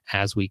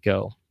as we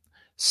go.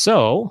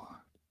 So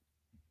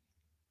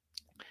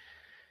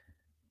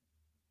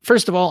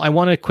first of all, I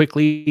want to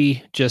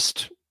quickly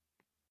just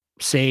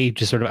say,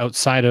 just sort of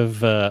outside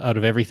of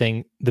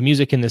everything, the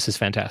music in this is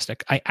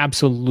fantastic. I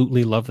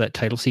absolutely love that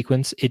title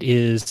sequence. It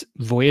is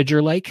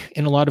Voyager-like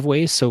in a lot of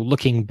ways. So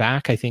looking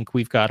back, I think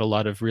we've got a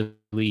lot of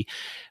really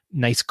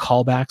nice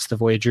callbacks, the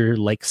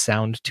Voyager-like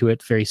sound to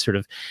it, very sort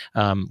of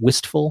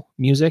wistful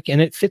music, and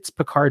it fits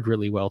Picard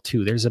really well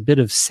too. There's a bit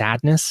of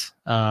sadness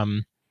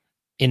in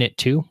it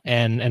too,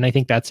 and I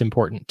think that's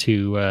important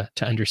to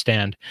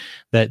understand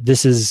that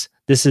this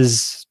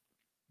is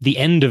the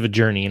end of a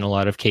journey in a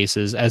lot of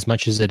cases, as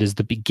much as it is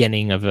the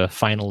beginning of a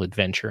final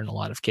adventure in a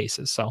lot of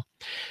cases. So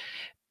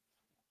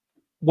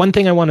one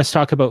thing I want to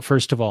talk about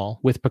first of all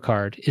with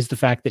Picard is the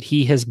fact that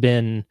he has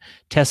been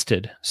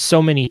tested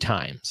so many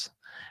times.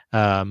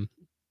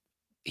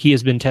 he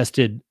has been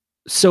tested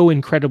so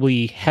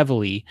incredibly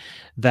heavily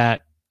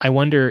that I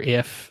wonder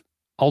if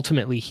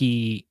ultimately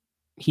he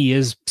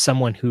is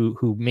someone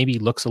who maybe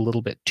looks a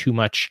little bit too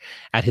much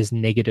at his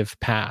negative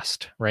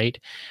past, right?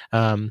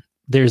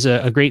 There's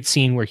a great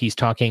scene where he's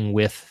talking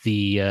with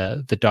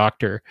the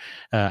doctor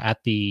at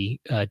the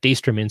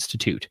Daystrom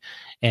Institute,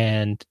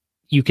 and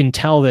you can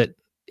tell that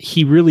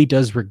he really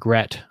does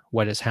regret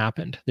what has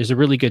happened. There's a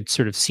really good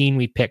sort of scene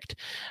we picked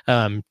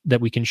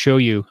that we can show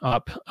you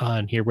up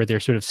on here, where they're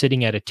sort of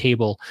sitting at a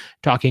table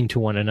talking to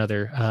one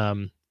another,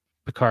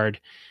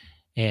 Picard.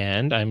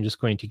 And I'm just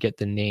going to get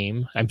the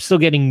name. I'm still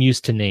getting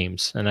used to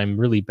names, and I'm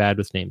really bad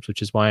with names,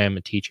 which is why I'm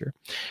a teacher.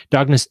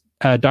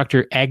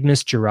 Dr.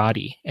 Agnes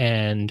Girardi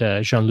and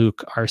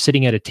Jean-Luc are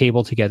sitting at a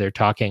table together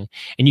talking,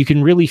 and you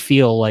can really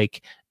feel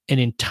like an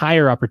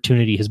entire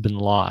opportunity has been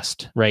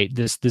lost, right?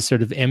 This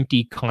sort of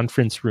empty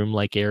conference room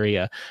like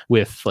area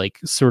with like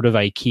sort of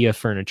IKEA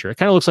furniture. It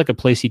kind of looks like a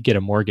place you'd get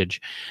a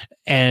mortgage.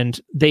 And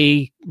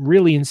they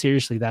really and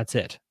seriously, that's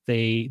it.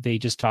 They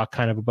just talk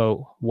kind of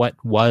about what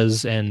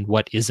was and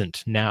what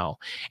isn't now.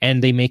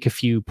 And they make a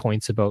few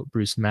points about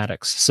Bruce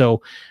Maddox.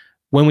 So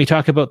when we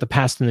talk about the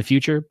past and the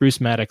future,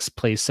 Bruce Maddox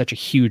plays such a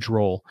huge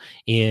role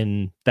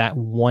in that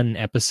one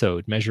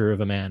episode, Measure of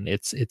a Man.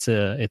 It's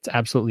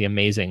absolutely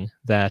amazing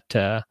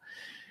that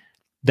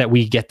that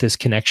we get this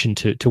connection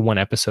to one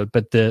episode.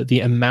 But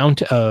the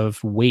amount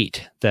of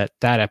weight that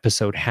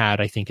episode had,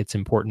 I think it's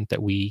important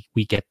that we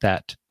get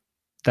that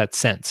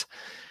sense.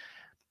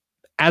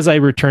 As I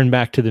return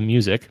back to the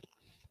music,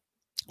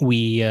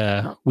 we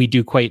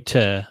do quite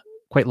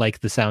like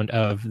the sound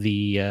of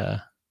the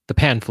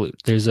pan flute.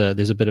 There's a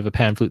bit of a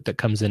pan flute that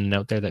comes in and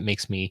out there that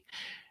makes me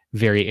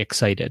very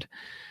excited.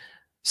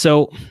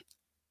 So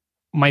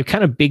my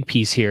kind of big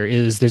piece here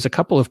is there's a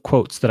couple of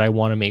quotes that I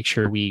want to make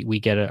sure we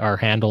get our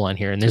handle on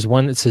here. And there's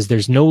one that says,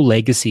 "There's no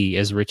legacy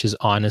as rich as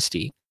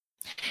honesty."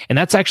 And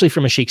that's actually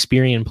from a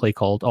Shakespearean play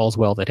called All's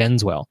Well That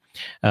Ends Well.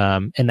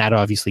 And that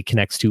obviously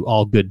connects to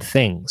all good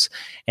things.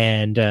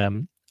 And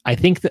I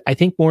think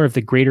more of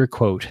the greater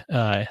quote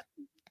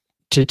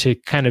to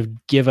kind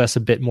of give us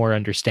a bit more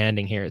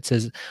understanding here. It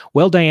says,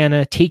 "Well,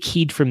 Diana, take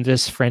heed from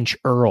this French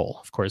earl."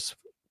 Of course,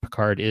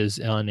 Picard is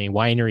on a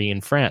winery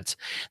in France.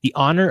 "The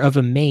honor of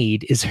a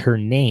maid is her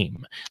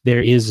name.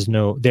 There is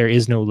no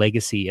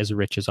legacy as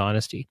rich as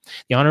honesty."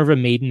 The honor of a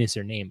maiden is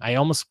her name. I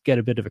almost get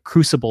a bit of a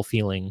Crucible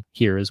feeling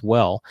here as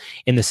well,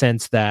 in the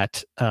sense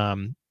that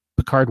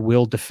Picard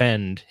will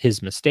defend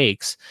his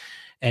mistakes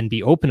and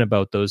be open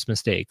about those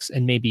mistakes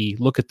and maybe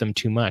look at them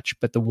too much.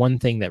 But the one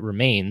thing that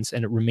remains,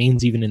 and it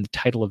remains even in the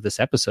title of this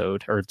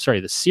episode,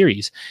 the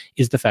series,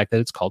 is the fact that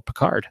it's called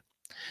Picard.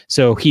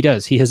 So he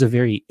has a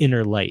very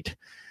inner light.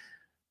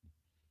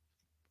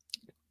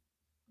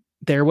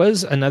 There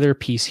was another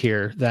piece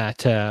here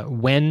that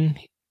when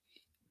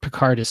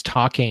Picard is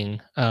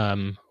talking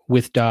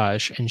with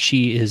Dahj and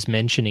she is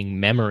mentioning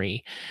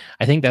memory,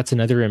 I think that's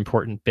another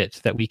important bit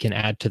that we can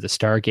add to the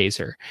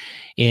Stargazer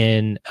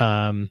in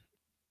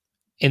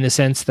the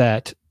sense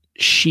that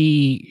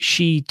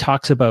she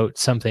talks about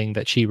something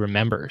that she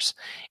remembers,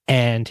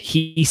 and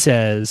he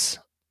says,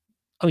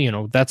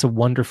 "Oh, that's a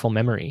wonderful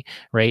memory,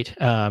 right?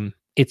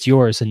 It's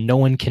yours and no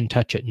one can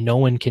touch it. No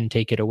one can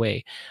take it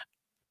away."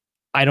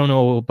 I don't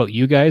know about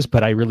you guys,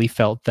 but I really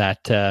felt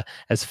that,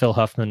 as Phil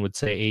Huffman would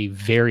say, a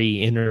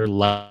very inner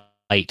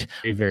light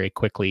very, very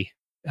quickly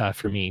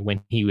for me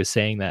when he was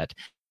saying that.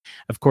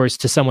 Of course,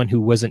 to someone who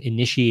wasn't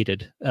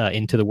initiated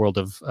into the world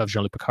of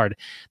Jean-Luc Picard,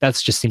 that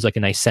just seems like a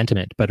nice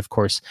sentiment. But of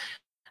course,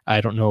 I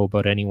don't know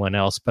about anyone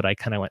else, but I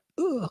kind of went,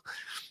 ugh.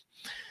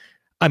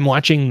 I'm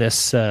watching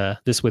this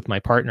with my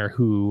partner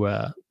who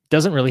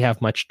doesn't really have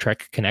much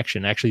Trek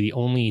connection. Actually, the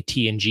only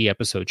TNG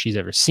episode she's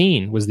ever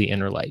seen was The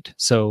Inner Light.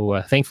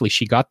 So thankfully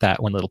she got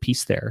that one little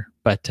piece there.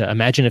 But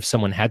imagine if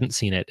someone hadn't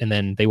seen it and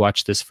then they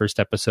watched this first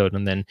episode,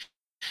 and then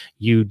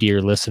you,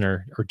 dear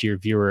listener or dear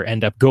viewer,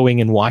 end up going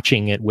and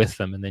watching it with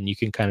them. And then you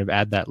can kind of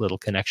add that little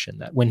connection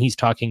that when he's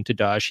talking to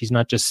Dahj, he's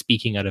not just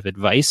speaking out of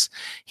advice,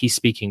 he's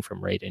speaking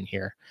from right in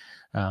here.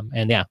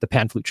 And yeah, the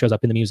pan flute shows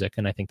up in the music,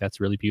 and I think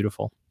that's really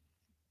beautiful.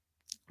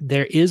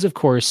 There is, of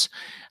course,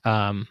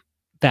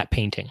 that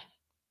painting.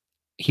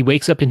 He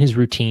wakes up in his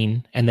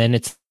routine, and then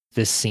it's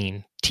this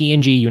scene.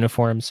 TNG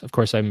uniforms. Of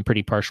course, I'm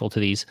pretty partial to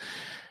these.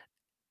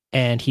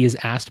 And he is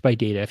asked by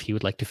Data if he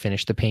would like to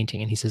finish the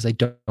painting. And he says, "I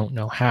don't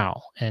know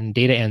how." And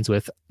Data ends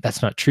with,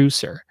 "That's not true,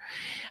 sir."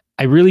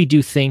 I really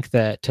do think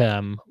that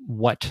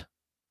what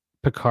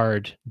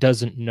Picard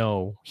doesn't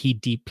know, he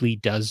deeply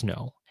does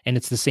know. And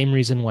it's the same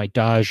reason why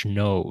Dahj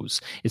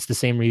knows. It's the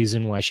same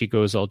reason why she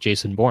goes all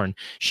Jason Bourne.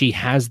 She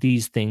has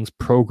these things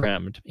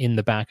programmed in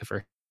the back of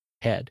her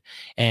head.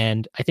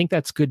 And I think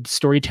that's good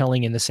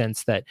storytelling in the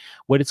sense that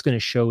what it's going to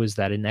show is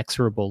that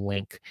inexorable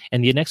link,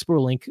 and the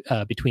inexorable link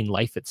between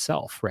life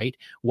itself, right?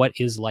 What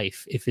is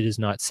life if it is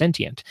not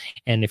sentient?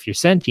 And if you're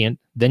sentient,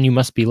 then you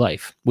must be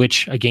life,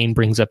 which again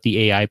brings up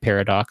the AI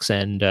paradox.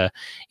 And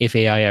if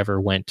AI ever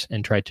went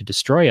and tried to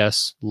destroy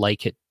us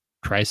like it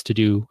tries to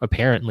do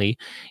apparently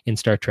in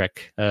Star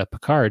Trek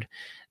Picard,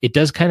 it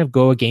does kind of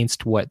go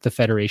against what the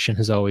Federation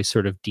has always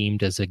sort of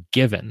deemed as a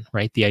given,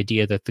 right? The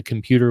idea that the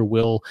computer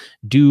will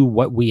do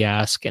what we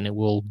ask and it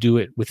will do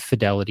it with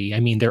fidelity. I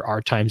mean, there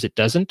are times it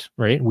doesn't,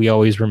 right? We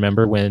always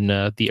remember when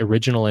the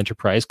original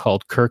Enterprise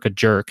called Kirk a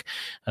jerk.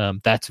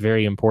 That's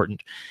very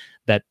important,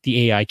 that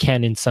the AI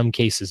can in some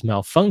cases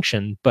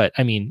malfunction. But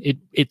I mean,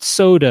 it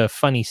sewed a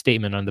funny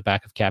statement on the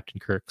back of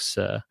Captain Kirk's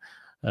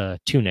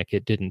tunic.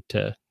 It didn't,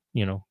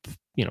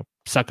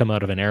 suck him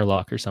out of an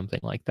airlock or something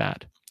like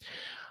that.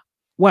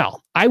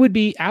 Well, I would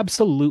be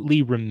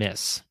absolutely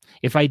remiss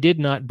if I did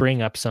not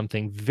bring up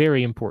something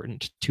very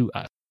important to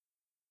us.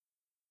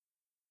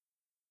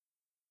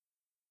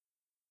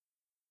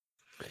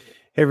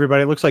 Hey,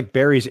 everybody. It looks like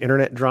Barry's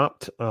internet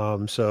dropped.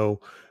 So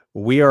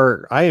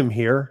I am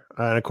here.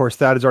 And of course,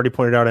 Thad has already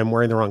pointed out I'm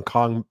wearing the wrong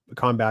com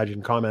badge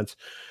in comments.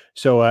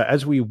 So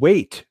as we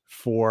wait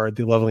for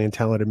the lovely and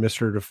talented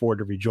Mr. DeFord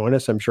to rejoin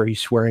us, I'm sure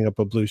he's swearing up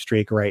a blue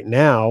streak right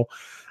now.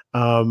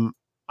 I'm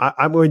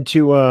going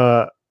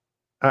to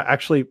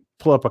actually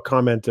pull up a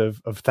comment of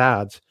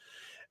Thad's.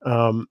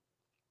 Yeah,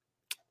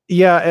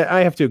 I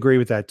have to agree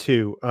with that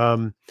too.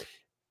 I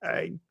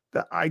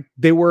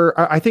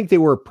think they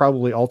were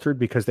probably altered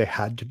because they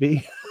had to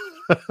be.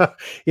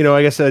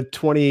 I guess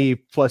 20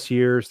 plus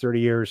years, 30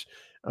 years,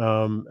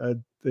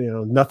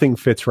 nothing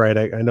fits right.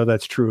 I know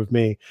that's true of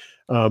me.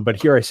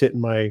 But here I sit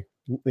in my,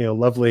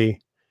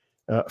 lovely,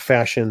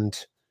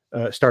 fashioned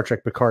Star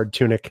Trek Picard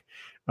tunic.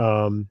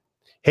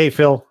 Hey,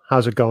 Phil,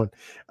 how's it going?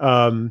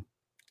 And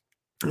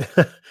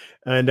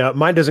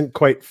mine doesn't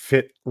quite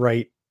fit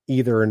right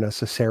either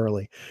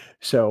necessarily.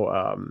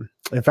 So,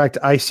 in fact,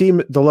 I see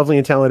the lovely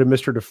and talented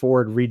Mr.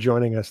 DeFord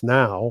rejoining us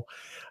now.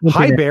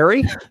 Hi,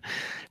 Barry.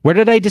 Where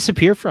did I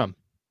disappear from?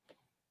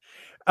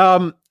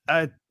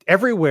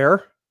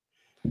 Everywhere.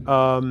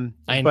 I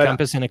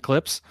encompass an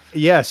eclipse.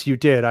 Yes, you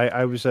did.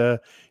 I was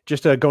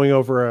just going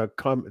over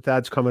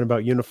Thad's comment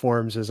about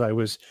uniforms as I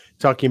was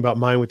talking about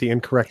mine with the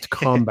incorrect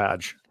comm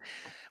badge.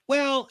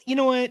 Well, you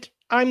know what?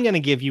 I'm going to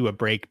give you a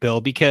break,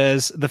 Bill,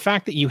 because the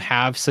fact that you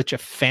have such a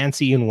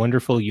fancy and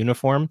wonderful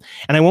uniform,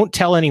 and I won't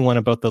tell anyone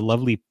about the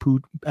lovely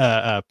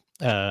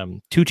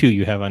tutu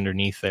you have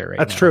underneath there right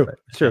That's now. True.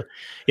 That's true.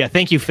 Yeah,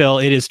 thank you, Phil.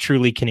 It is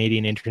truly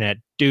Canadian internet.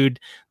 Dude,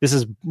 this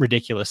is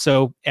ridiculous.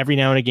 So every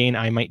now and again,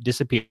 I might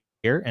disappear,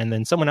 and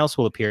then someone else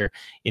will appear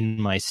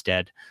in my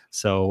stead.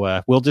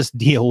 So we'll just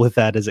deal with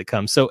that as it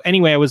comes. So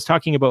anyway, I was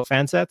talking about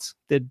fan sets.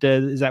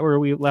 Is that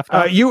where we left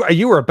off?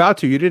 You were about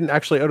to. You didn't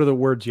actually utter the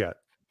words yet.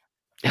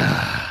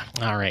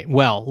 All right.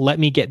 Well, let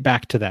me get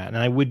back to that. And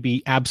I would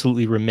be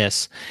absolutely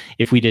remiss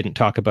if we didn't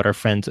talk about our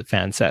friends at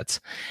Fansets.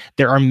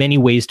 There are many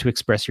ways to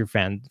express your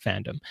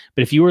fandom.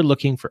 But if you are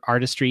looking for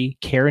artistry,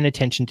 care and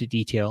attention to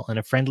detail, and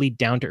a friendly,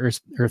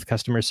 down-to-earth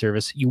customer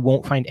service, you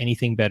won't find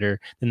anything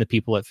better than the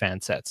people at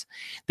Fansets.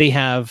 They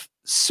have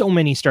so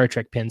many Star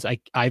Trek pins,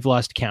 I've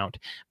lost count.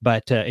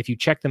 But if you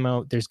check them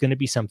out, there's going to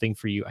be something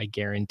for you. I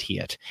guarantee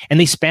it. And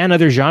they span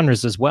other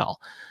genres as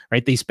well,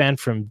 right? They span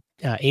from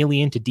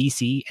Alien to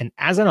DC. And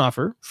as an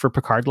offer for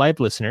Picard Live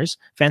listeners,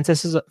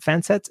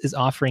 Fansets is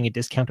offering a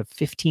discount of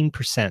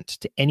 15%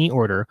 to any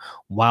order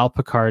while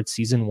Picard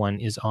Season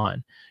 1 is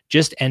on.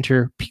 Just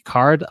enter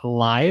Picard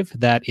Live,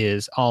 that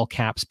is all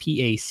caps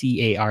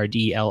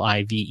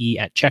PACARDLIVE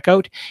at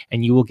checkout,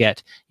 and you will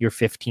get your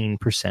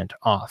 15%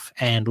 off.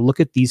 And look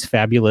at these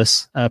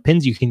fabulous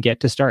pins you can get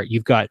to start.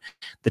 You've got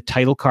the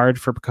title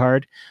card for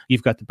Picard.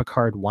 You've got the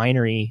Picard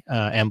Winery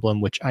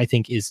emblem, which I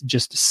think is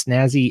just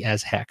snazzy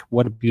as heck.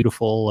 What a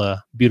beautiful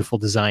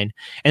design.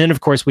 And then, of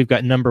course, we've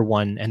got number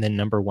one and then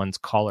number one's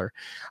collar.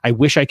 I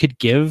wish I could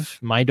give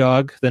my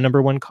dog the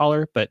number one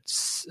collar, but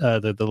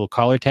the little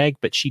collar tag,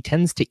 but she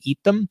tends to eat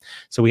them,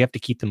 so we have to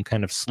keep them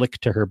kind of slick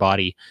to her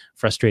body,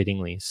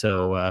 frustratingly.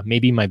 So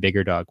maybe my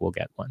bigger dog will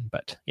get one.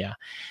 But yeah,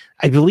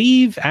 I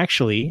believe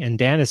actually, and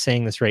Dan is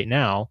saying this right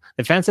now,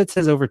 the Fansets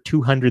has over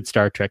 200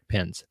 Star Trek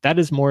pins. That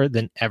is more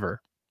than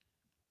ever.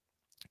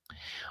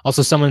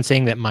 Also, someone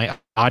saying that my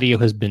audio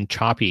has been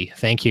choppy.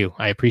 Thank you.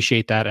 I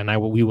appreciate that. And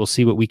we will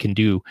see what we can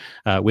do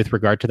with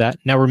regard to that.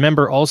 Now,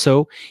 remember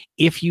also,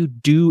 if you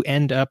do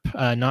end up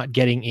not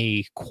getting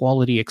a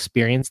quality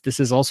experience, this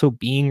is also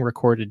being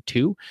recorded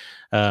too.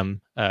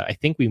 I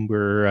think we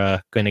were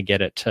going to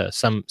get it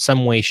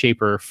some way,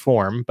 shape, or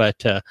form.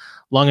 But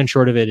long and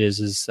short of it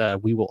is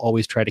we will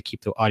always try to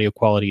keep the audio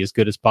quality as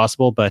good as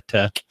possible. But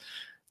that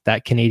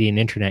Canadian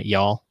internet,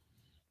 y'all.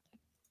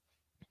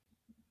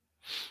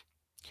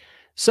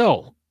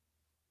 So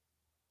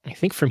I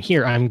think from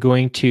here, I'm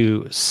going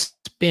to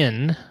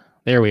spin.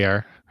 There we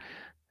are.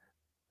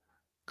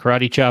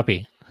 Karate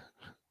choppy.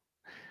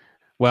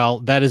 Well,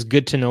 that is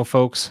good to know,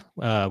 folks.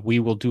 We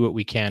will do what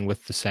we can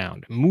with the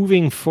sound.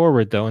 Moving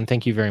forward, though, and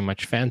thank you very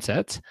much,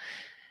 Fansets.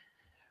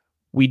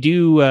 We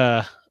do...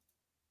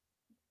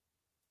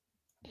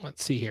 let's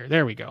see here.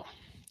 There we go.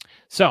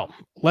 So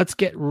let's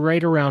get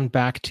right around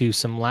back to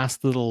some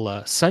last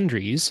little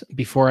sundries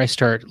before I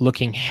start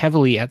looking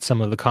heavily at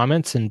some of the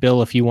comments. And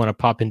Bill, if you want to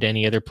pop into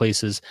any other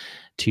places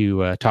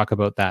to talk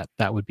about that,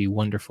 that would be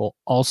wonderful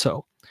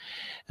also.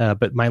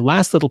 But my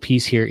last little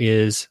piece here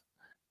is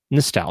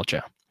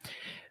nostalgia.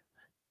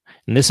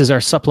 And this is our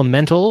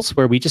supplementals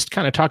where we just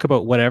kind of talk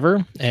about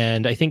whatever.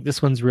 And I think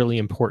this one's really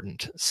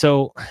important.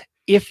 So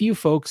if you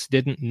folks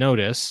didn't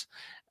notice,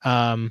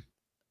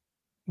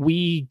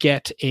 we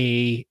get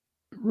a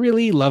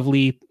really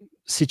lovely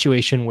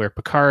situation where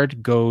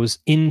Picard goes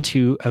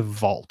into a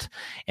vault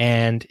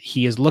and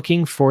he is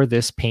looking for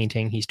this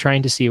painting. He's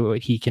trying to see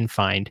what he can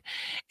find.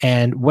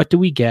 And what do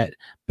we get?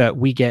 But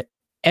we get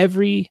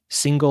every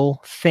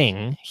single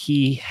thing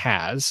he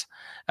has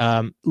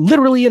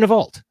literally in a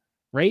vault,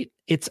 right?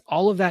 It's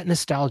all of that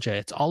nostalgia.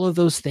 It's all of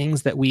those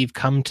things that we've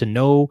come to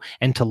know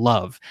and to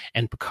love.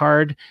 And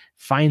Picard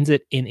finds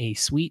it in a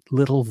sweet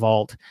little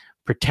vault,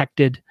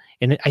 protected.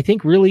 And I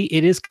think really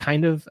it is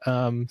kind of,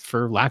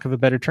 for lack of a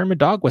better term, a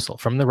dog whistle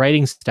from the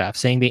writing staff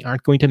saying they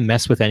aren't going to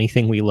mess with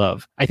anything we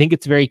love. I think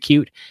it's very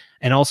cute.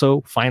 And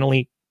also,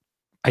 finally,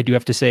 I do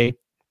have to say,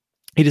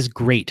 it is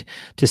great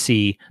to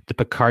see the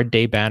Picard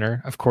Day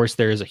banner. Of course,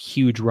 there is a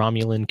huge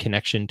Romulan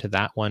connection to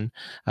that one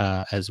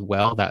as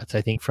well. That's,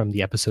 I think, from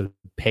the episode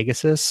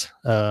Pegasus.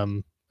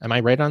 Am I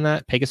right on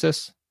that?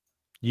 Pegasus?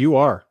 You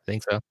are. I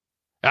think so.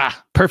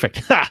 Ah, perfect.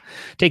 Ha!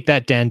 Take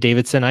that, Dan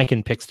Davidson. I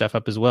can pick stuff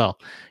up as well.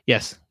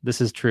 Yes,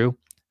 this is true.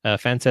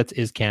 Fansets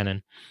is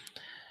canon.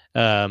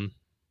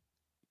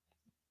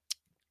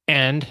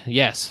 And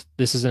yes,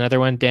 this is another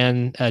one.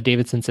 Dan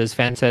Davidson says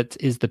Fansets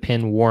is the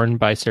pin worn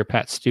by Sir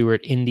Pat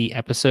Stewart in the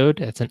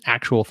episode. It's an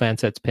actual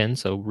Fansets pin,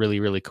 so really,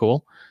 really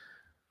cool.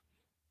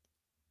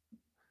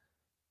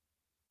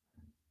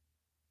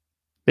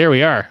 There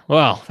we are.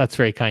 Well, that's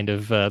very kind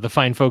of the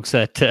fine folks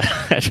at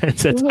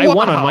Fansets. Wow. I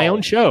won on my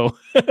own show.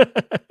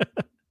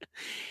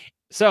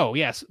 So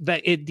yes,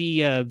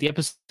 the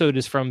episode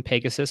is from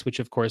Pegasus, which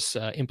of course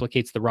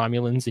implicates the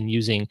Romulans in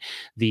using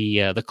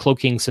the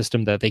cloaking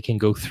system that they can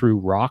go through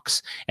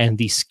rocks. And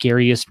the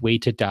scariest way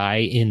to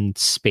die in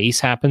space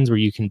happens, where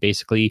you can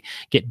basically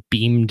get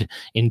beamed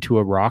into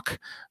a rock,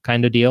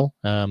 kind of deal.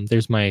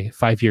 There's my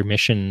 5-Year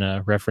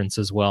Mission reference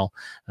as well.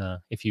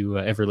 If you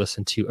ever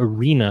listen to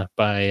Arena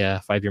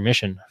by 5-Year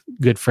Mission,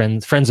 good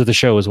friends of the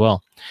show as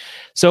well.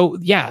 So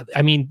yeah,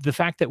 I mean, the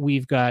fact that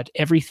we've got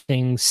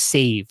everything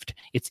saved,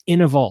 it's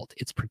in a vault,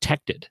 it's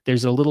protected.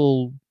 There's a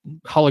little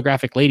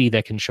holographic lady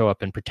that can show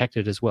up and protect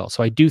it as well.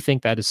 So I do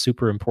think that is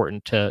super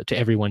important to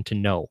everyone to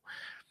know.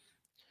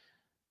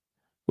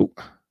 Ooh.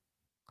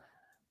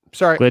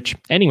 Sorry, glitch.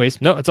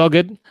 Anyways, no, it's all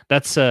good.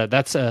 That's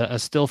a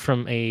still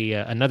from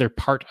another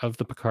part of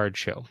the Picard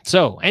show.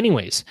 So,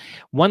 anyways,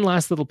 one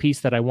last little piece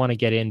that I want to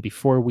get in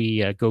before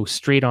we go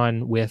straight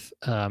on with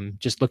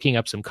just looking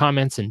up some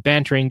comments and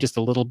bantering just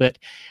a little bit.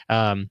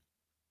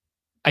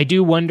 I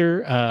do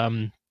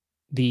wonder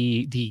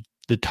the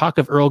talk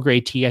of Earl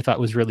Grey tea I thought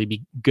was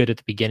really good at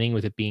the beginning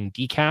with it being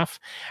decaf.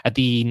 At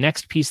the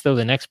next piece, though,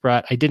 the next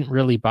brat, I didn't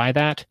really buy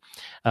that.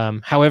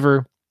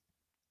 However,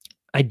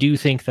 I do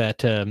think that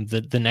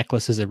the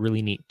necklace is a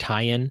really neat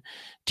tie-in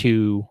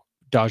to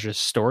Dahj's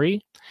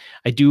story.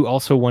 I do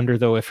also wonder,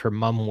 though, if her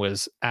mom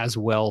was as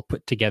well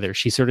put together.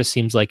 She sort of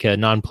seems like a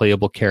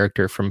non-playable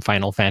character from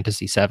Final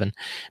Fantasy VII.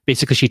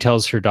 Basically, she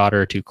tells her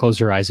daughter to close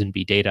her eyes and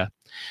be Data.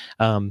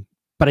 But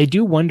I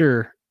do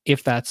wonder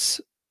if that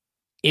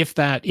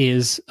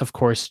is, of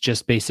course,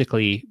 just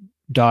basically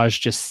Dahj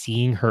just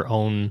seeing her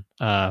own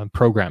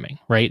programming,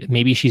 right?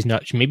 Maybe she's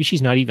not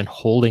even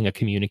holding a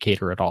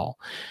communicator at all.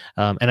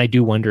 And I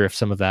do wonder if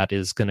some of that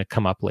is going to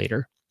come up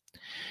later.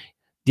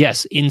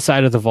 Yes,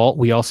 inside of the vault,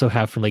 we also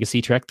have from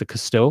Legacy Trek, the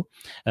Cousteau.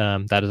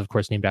 That is, of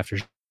course, named after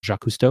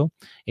Jacques Cousteau,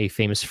 a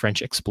famous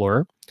French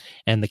explorer.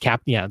 And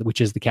which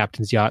is the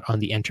captain's yacht on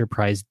the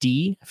Enterprise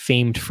D,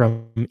 famed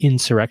from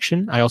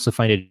Insurrection. I also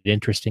find it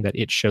interesting that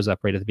it shows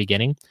up right at the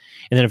beginning.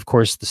 And then, of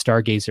course, the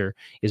Stargazer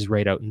is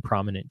right out and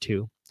prominent,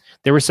 too.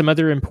 There were some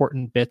other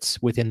important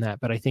bits within that,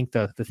 but I think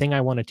the thing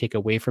I want to take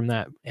away from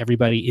that,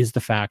 everybody, is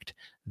the fact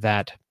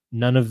that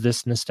none of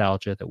this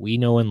nostalgia that we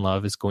know and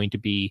love is going to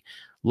be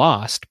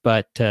lost.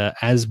 But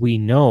as we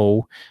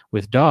know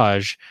with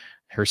Dahj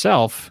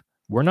herself,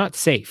 we're not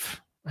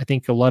safe. I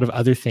think a lot of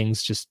other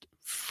things just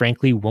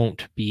frankly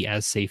won't be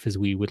as safe as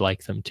we would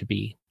like them to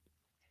be.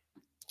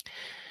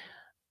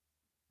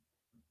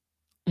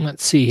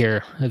 Let's see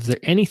here. Is there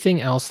anything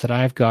else that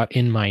I've got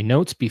in my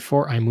notes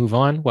before I move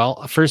on?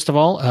 Well, first of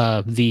all,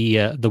 the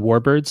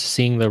warbirds,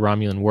 seeing the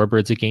Romulan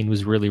warbirds again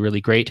was really,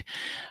 really great.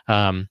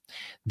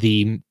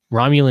 The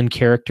Romulan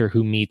character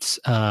who meets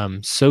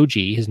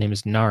Soji, his name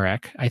is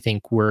Narek. I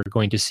think we're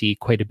going to see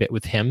quite a bit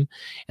with him.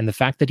 And the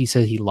fact that he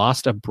says he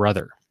lost a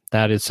brother.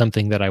 that is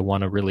something that I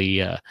want to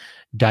really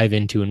dive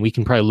into, and we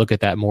can probably look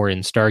at that more in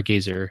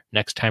Stargazer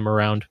next time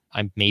around.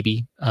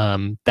 Maybe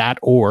that,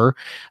 or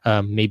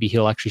maybe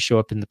he'll actually show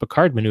up in the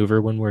Picard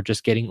maneuver when we're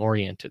just getting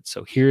oriented.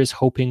 So here's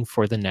hoping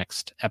for the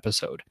next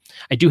episode.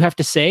 I do have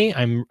to say,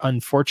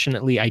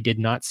 unfortunately I did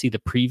not see the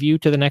preview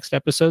to the next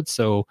episode,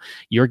 so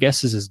your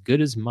guess is as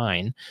good as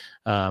mine.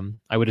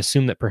 I would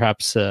assume that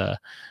perhaps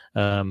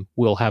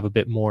we'll have a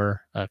bit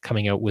more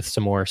coming out with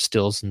some more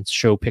stills and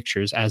show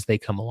pictures as they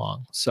come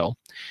along. So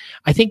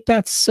I think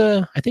that's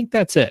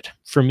it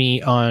for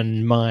me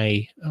on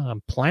my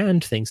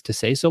planned things to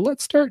say. So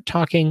let's start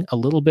talking a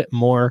little bit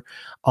more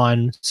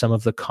on some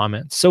of the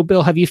comments. So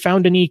Bill, have you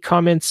found any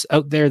comments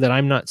out there that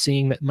I'm not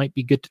seeing that might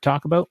be good to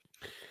talk about?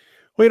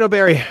 Well,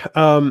 Barry,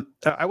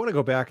 I want to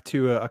go back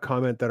to a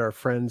comment that our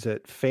friends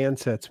at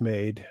Fansets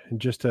made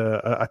just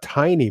a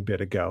tiny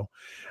bit ago.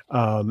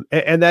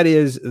 And that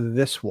is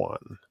this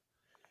one.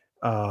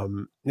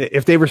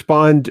 If they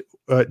respond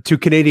to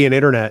Canadian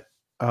Internet,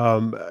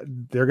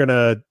 they're going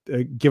to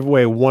give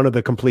away one of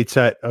the complete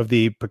set of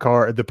the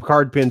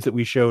Picard pins that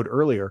we showed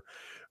earlier,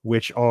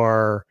 which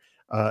are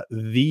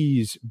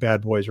these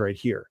bad boys right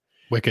here.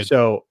 Wicked.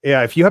 So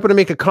yeah, if you happen to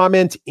make a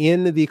comment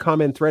in the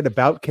comment thread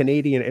about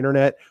Canadian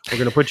Internet, we're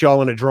going to put you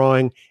all in a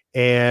drawing,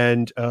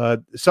 and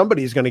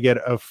somebody's going to get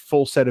a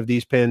full set of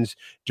these pins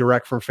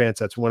direct from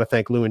Fansets. I want to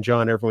thank Lou and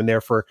John, everyone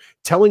there, for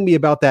telling me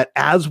about that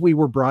as we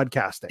were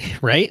broadcasting.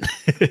 Right?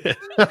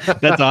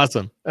 That's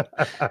awesome.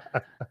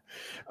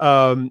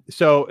 So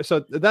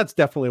that's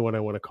definitely one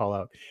I want to call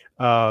out.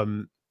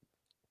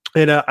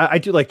 And I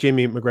do like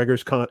Jamie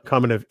McGregor's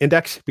comment of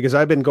index, because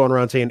I've been going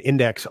around saying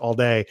index all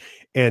day,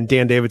 and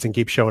Dan Davidson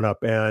keeps showing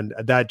up, and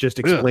that just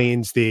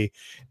explains the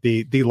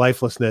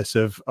lifelessness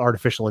of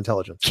artificial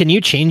intelligence. Can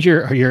you change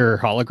your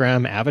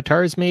hologram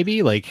avatars,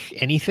 maybe, like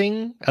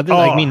anything other?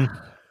 I mean,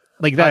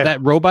 like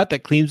that robot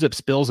that cleans up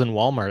spills in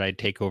Walmart, I'd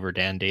take over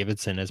Dan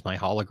Davidson as my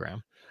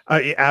hologram.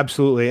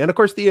 Absolutely, and of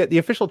course the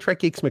official Trek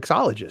Geeks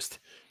mixologist,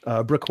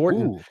 Brooke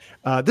Horton.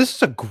 This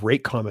is a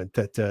great comment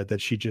that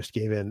she just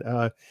gave in.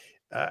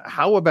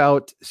 How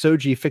about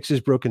Soji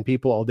fixes broken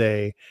people all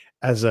day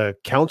as a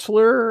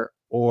counselor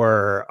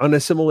or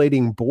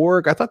unassimilating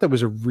Borg? I thought that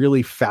was a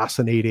really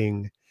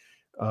fascinating.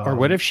 Or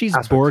what if she's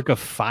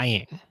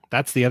Borgifying?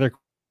 That's the other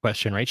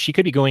question, right? She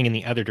could be going in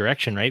the other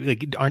direction, right?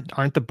 Like,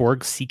 aren't the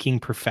Borg seeking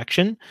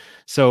perfection?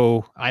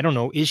 So I don't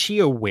know. Is she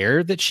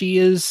aware that she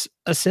is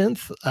a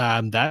synth?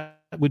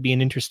 That would be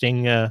an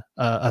interesting a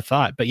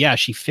thought. But yeah,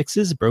 she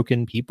fixes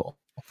broken people.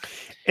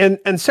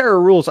 And Sarah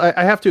rules.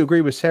 I have to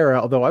agree with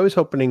Sarah, although I was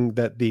hoping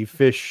that the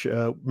fish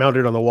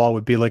mounted on the wall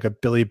would be like a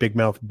Billy Big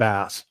Mouth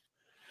bass,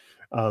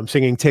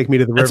 singing "Take Me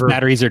to the River."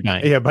 Batteries are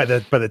dying. Yeah, by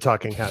the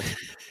Talking Heads.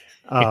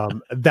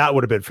 That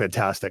would have been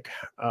fantastic.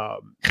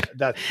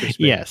 That's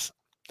yes.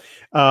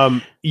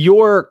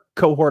 Your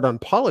cohort on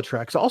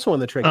Polytrex, also on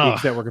the Trek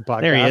Geeks Network and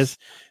podcast, there he is,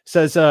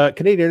 says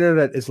Canadian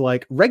Internet is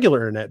like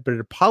regular internet, but it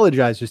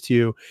apologizes to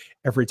you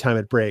every time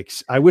it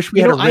breaks. I wish we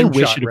had a rim I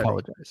wish shot it ready.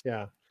 apologized.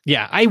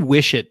 Yeah, I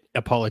wish it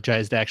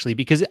apologized, actually,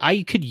 because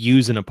I could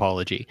use an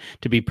apology,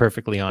 to be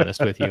perfectly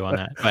honest with you on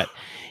that. But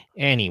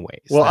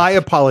anyways. Well, I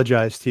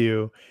apologize to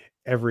you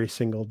every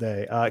single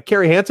day.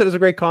 Carrie Hansen has a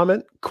great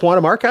comment.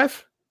 Quantum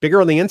Archive,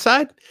 bigger on the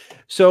inside.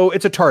 So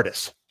it's a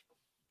TARDIS.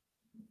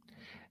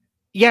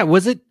 Yeah,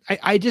 was it?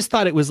 I just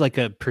thought it was like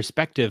a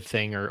perspective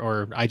thing,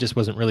 or I just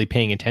wasn't really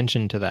paying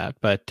attention to that.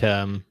 But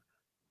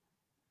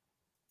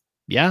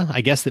yeah, I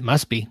guess it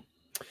must be.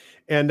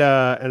 And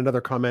another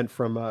comment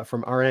from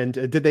our end.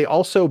 Did they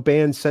also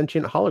ban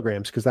sentient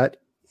holograms? Because that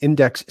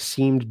index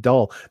seemed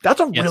dull. That's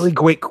a really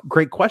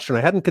great question.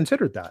 I hadn't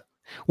considered that.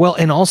 Well,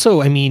 and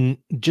also, I mean,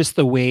 just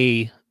the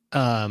way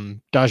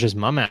Daja's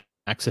mom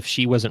acts, if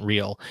she wasn't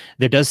real,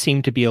 there does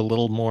seem to be a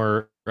little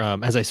more,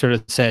 as I sort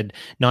of said,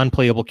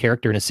 non-playable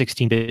character in a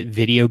 16-bit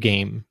video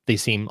game. They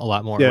seem a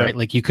lot more, right?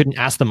 Like, you couldn't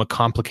ask them a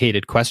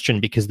complicated question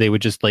because they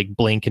would just like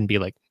blink and be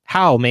like,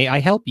 "How may I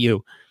help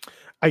you?"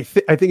 I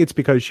think it's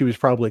because she was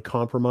probably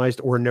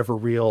compromised or never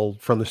real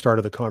from the start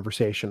of the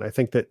conversation. I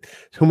think that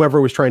whomever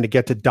was trying to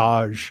get to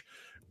Daj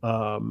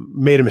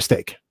made a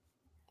mistake.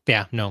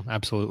 Yeah, no,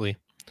 absolutely.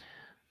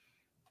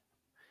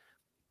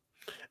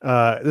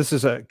 This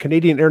is a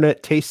Canadian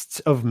Internet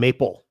tastes of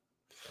maple.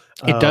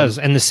 It does,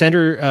 and the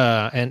center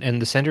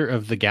and the center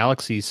of the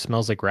galaxy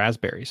smells like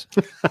raspberries,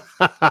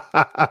 and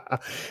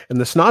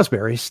the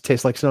snozberries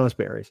taste like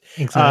snozberries.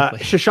 Exactly.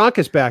 Shashank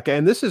is back,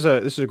 and this is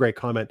a great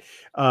comment.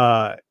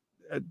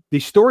 The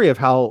story of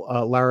how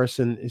Laris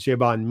and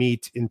Zhaban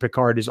meet in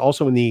Picard is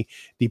also in the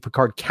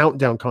Picard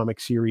Countdown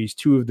comic series.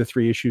 2 of the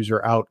 3 issues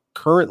are out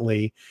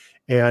currently,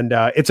 and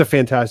it's a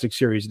fantastic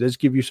series. It does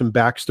give you some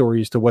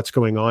backstories to what's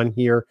going on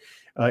here.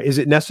 Is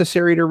it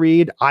necessary to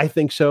read? I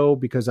think so,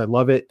 because I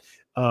love it,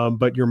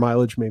 but your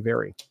mileage may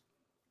vary.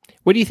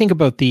 What do you think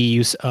about the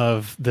use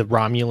of the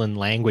Romulan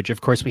language?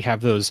 Of course, we have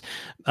those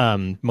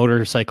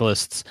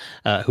motorcyclists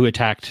who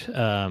attacked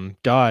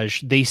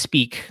Daj. They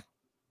speak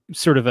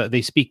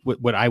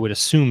what I would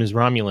assume is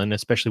Romulan,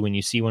 especially when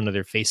you see one of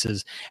their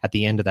faces at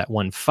the end of that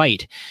one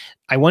fight.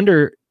 I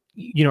wonder,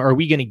 are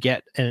we going to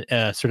get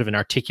a sort of an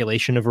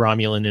articulation of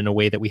Romulan in a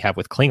way that we have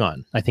with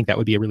Klingon? I think that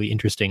would be a really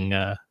interesting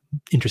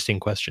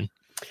question.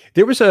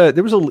 There was a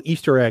little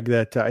Easter egg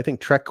that I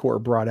think Trek Core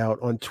brought out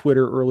on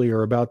Twitter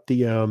earlier about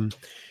the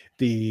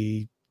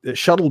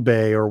shuttle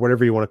bay, or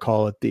whatever you want to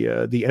call it,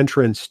 the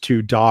entrance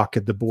to dock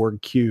at the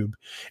Borg cube,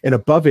 and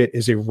above it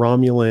is a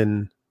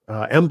Romulan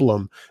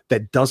emblem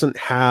that doesn't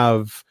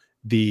have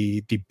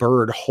the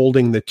bird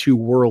holding the two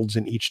worlds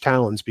in each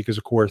talons, because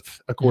of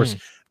course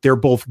they're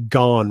both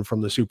gone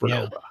from the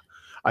supernova. Yeah.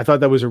 I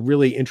thought that was a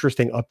really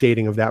interesting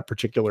updating of that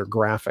particular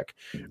graphic,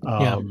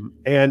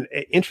 and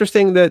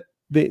interesting that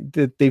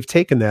they've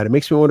taken that. It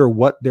makes me wonder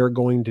what they're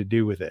going to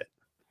do with it.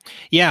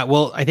 Yeah,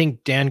 well, I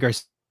think Dan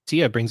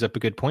Garcia brings up a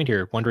good point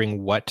here,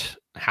 wondering what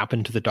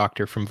happened to the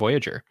Doctor from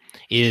Voyager.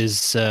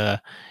 Is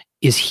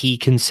he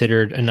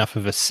considered enough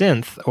of a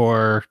synth,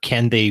 or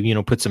can they,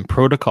 put some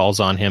protocols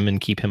on him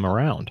and keep him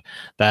around?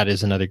 That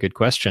is another good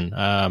question.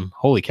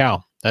 Holy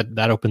cow,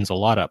 that opens a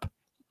lot up.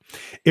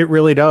 It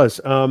really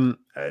does.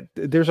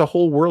 There's a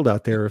whole world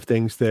out there of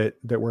things that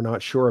we're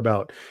not sure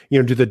about.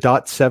 Do the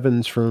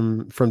 .7s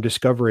from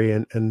Discovery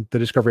and the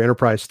Discovery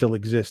Enterprise still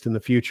exist in the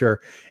future?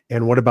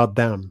 And what about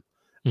them?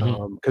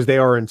 Because they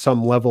are in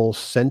some level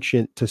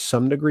sentient to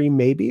some degree,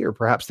 maybe, or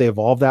perhaps they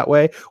evolved that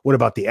way. What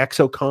about the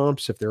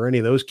exocomps, if there are any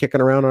of those kicking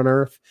around on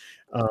Earth?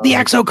 The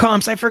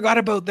exocomps, I forgot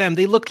about them.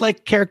 They looked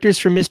like characters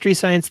from Mystery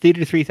Science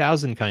Theater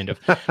 3000, kind of.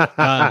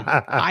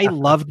 I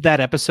loved that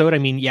episode. I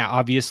mean, yeah,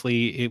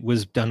 obviously it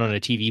was done on a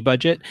TV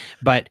budget,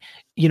 but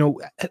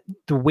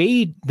the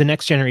way the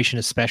Next Generation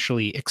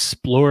especially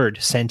explored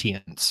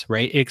sentience,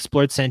 right? It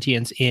explored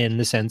sentience in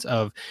the sense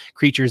of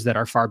creatures that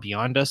are far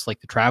beyond us,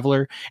 like the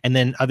Traveler, and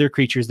then other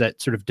creatures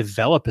that sort of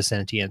develop a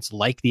sentience,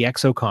 like the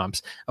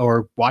exocomps,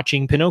 or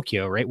watching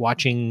Pinocchio, right?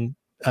 Watching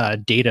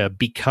Data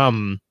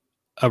become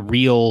a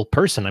real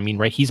person. I mean,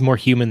 right? He's more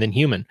human than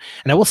human.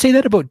 And I will say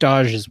that about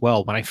Daj as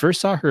well. When I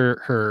first saw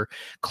her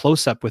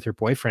close up with her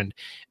boyfriend,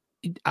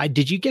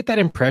 did you get that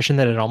impression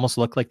that it almost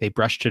looked like they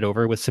brushed it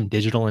over with some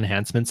digital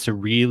enhancements to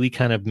really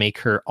kind of make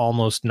her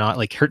almost not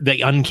like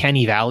the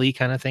uncanny valley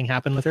kind of thing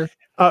happen with her?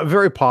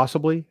 Very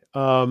possibly.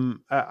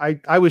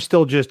 I was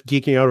still just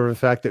geeking out over the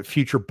fact that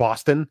Future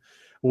Boston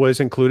was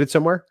included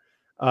somewhere.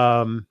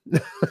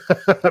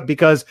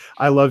 Because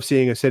I love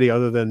seeing a city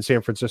other than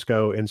San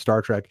Francisco in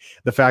Star Trek.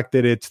 The fact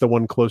that it's the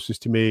one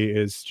closest to me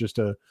is just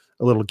a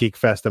little geek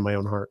fest in my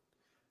own heart.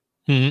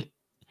 Mm-hmm.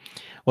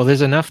 Well,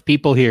 there's enough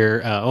people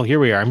here. Here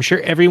we are. I'm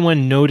sure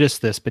everyone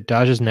noticed this, but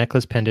Daj's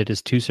necklace pendant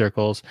is 2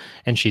 circles,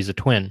 and she's a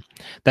twin.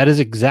 That is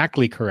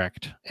exactly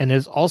correct, and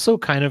has also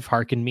kind of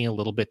hearkened me a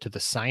little bit to the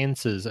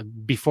sciences.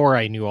 Before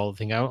I knew all the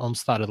thing, I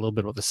almost thought a little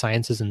bit about the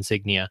sciences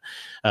insignia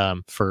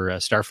for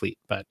Starfleet,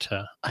 but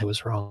I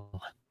was wrong.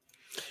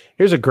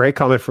 Here's a great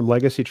comment from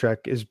Legacy Trek.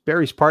 Is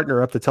Barry's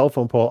partner up the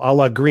telephone pole a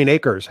la Green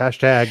Acres?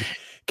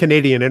 #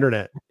 Canadian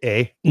internet,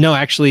 eh? No,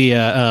 actually,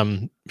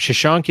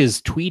 Shashank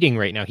is tweeting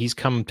right now. He's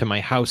come to my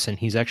house, and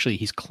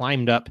he's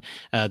climbed up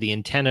the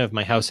antenna of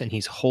my house, and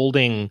he's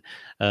holding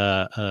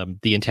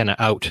the antenna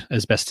out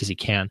as best as he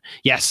can.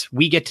 Yes,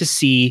 we get to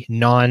see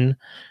non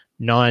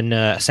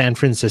San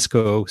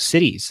Francisco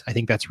cities. I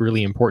think that's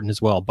really important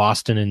as well.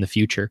 Boston in the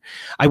future.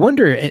 I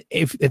wonder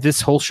if this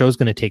whole show is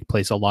going to take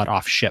place a lot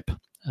off ship,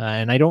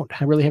 and I don't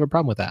really have a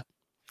problem with that.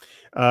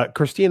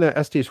 Christina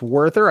Estes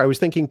Werther. I was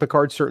thinking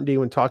Picard's certainty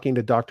when talking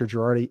to Dr.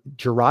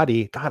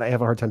 Girardi. God, I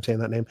have a hard time saying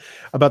that name.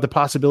 About the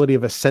possibility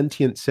of a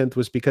sentient synth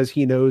was because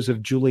he knows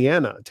of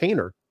Juliana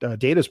Tainer,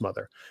 Data's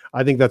mother.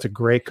 I think that's a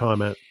great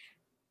comment.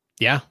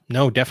 Yeah,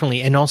 no,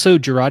 definitely. And also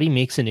Girardi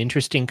makes an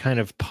interesting kind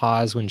of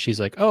pause when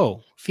she's like,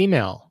 oh,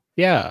 female.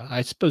 Yeah,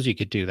 I suppose you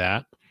could do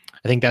that.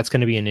 I think that's going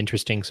to be an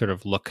interesting sort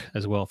of look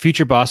as well.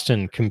 Future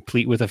Boston,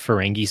 complete with a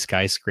Ferengi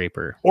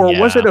skyscraper. Or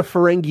was it a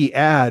Ferengi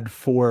ad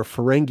for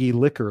Ferengi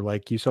liquor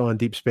like you saw on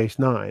Deep Space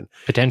Nine?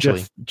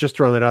 Potentially. Just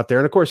throwing that out there.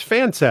 And of course,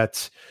 fan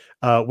sets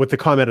with the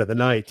comment of the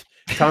night.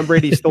 Tom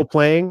Brady's still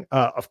playing?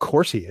 Of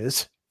course he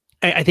is.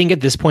 I think at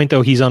this point,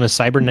 though, he's on a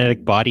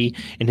cybernetic body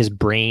and his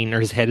brain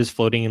or his head is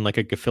floating in like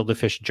a gefilte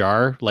fish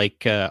jar,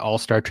 like all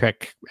Star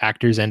Trek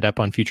actors end up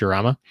on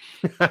Futurama.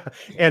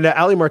 And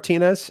Ali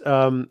Martinez,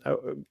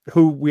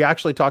 who we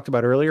actually talked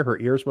about earlier, her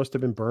ears must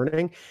have been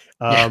burning.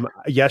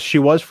 Yes, she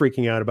was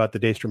freaking out about the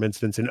Daystrom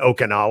instance in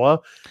Okinawa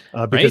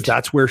because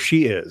that's where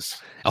she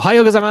is.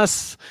 Ohayo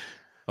gozaimasu.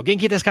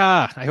 Genki desu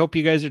ka? I hope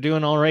you guys are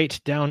doing all right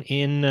down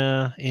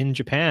in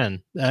Japan.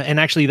 And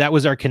actually, that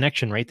was our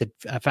connection, right? The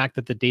fact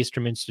that the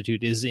Daystrom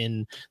Institute is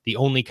in the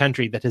only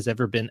country that has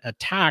ever been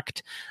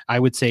attacked, I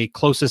would say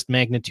closest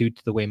magnitude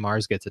to the way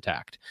Mars gets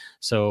attacked.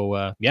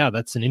 So,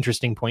 that's an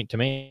interesting point to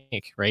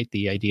make, right?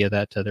 The idea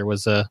that there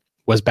was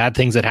bad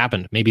things that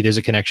happened. Maybe there's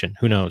a connection.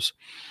 Who knows?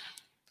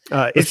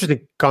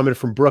 Interesting comment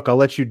from Brooke. I'll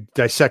let you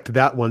dissect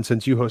that one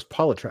since you host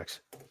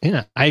Politics.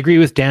 Yeah, I agree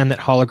with Dan that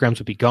holograms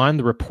would be gone.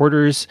 The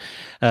reporters,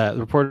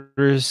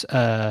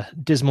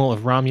 dismal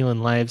of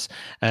Romulan lives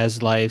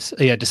as lives,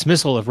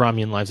 dismissal of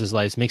Romulan lives as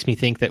lives makes me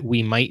think that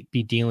we might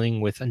be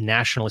dealing with a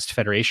nationalist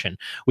federation,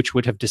 which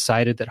would have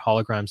decided that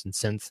holograms and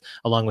synths,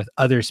 along with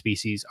other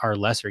species, are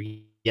lesser.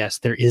 Yes,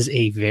 there is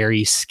a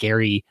very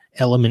scary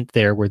element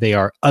there where they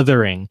are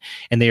othering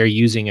and they are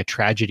using a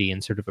tragedy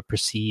and sort of a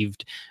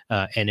perceived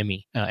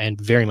enemy and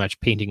very much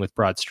painting with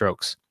broad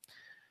strokes.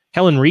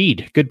 Helen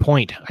Reed, good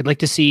point. I'd like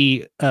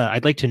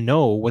to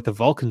know what the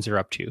Vulcans are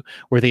up to.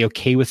 Were they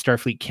okay with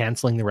Starfleet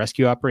canceling the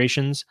rescue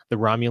operations? The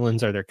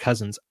Romulans are their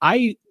cousins.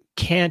 I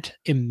can't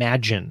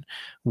imagine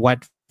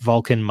what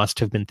Vulcan must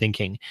have been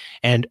thinking.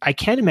 And I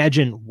can't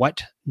imagine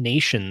what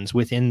nations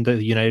within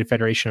the United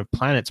Federation of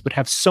Planets would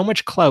have so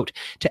much clout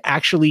to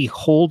actually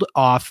hold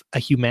off a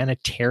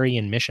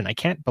humanitarian mission. I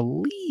can't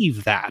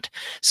believe that.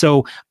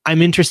 So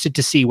I'm interested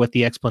to see what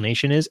the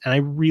explanation is. And I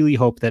really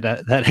hope that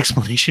that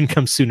explanation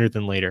comes sooner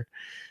than later.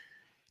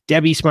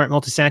 Debbie Smart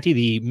Multisanti,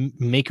 the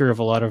maker of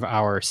a lot of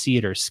our See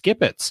It or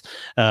Skip It's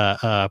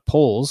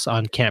polls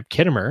on Camp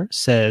Kittimer,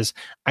 says,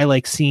 I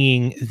like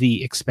seeing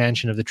the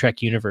expansion of the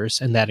Trek universe,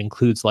 and that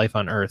includes life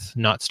on Earth,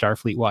 not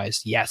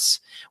Starfleet-wise.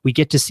 Yes, we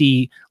get to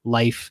see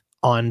life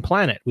on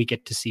planet. We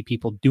get to see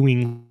people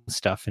doing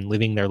stuff and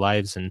living their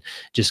lives and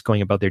just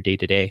going about their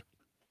day-to-day.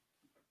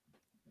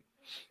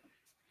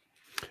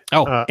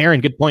 Oh, Aaron,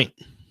 good point.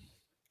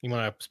 You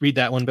want to read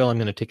that one, Bill? I'm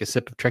going to take a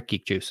sip of Trek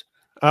Geek juice.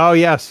 Oh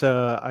yes,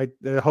 I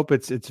hope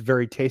it's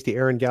very tasty.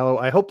 Aaron Gallo.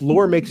 I hope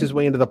Lore makes his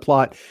way into the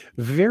plot.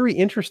 Very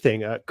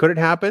interesting. Could it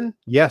happen?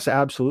 Yes,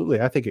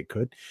 absolutely. I think it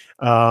could.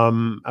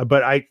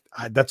 But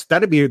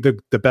that'd be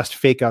the best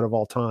fake out of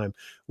all time.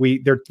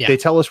 They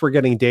tell us we're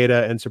getting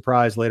data, and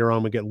surprise, later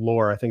on we get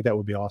Lore. I think that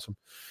would be awesome.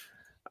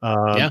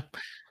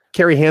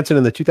 Carrie Hansen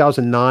in the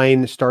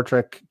 2009 Star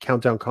Trek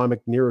Countdown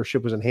comic, Nero's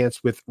ship was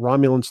enhanced with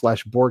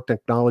Romulan/Borg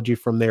technology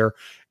from their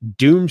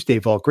Doomsday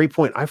Vault. Great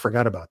point. I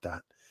forgot about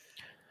that.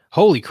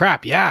 Holy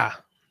crap. Yeah.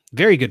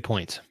 Very good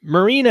points.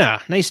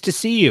 Marina, nice to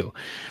see you.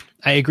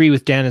 I agree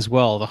with Dan as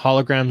well. The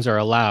holograms are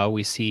allowed.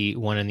 We see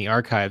one in the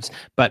archives,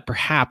 but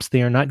perhaps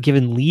they are not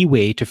given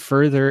leeway to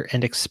further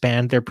and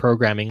expand their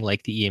programming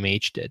like the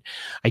EMH did.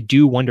 I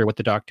do wonder what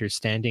the Doctor's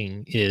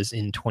standing is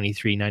in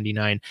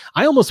 2399.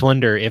 I almost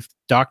wonder if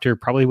Doctor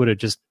probably would have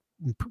just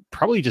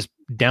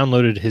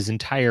downloaded his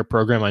entire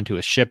program onto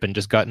a ship and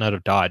just gotten out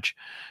of Dodge.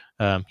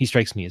 He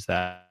strikes me as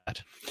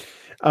that.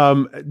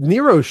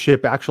 Nero's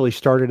ship actually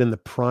started in the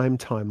Prime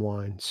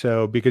timeline.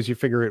 So because you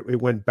figure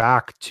it went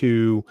back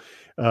to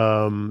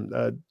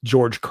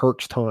George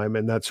Kirk's time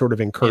and that sort of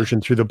incursion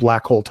through the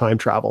black hole time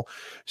travel.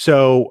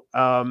 So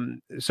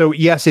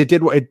yes, it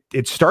did.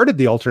 It started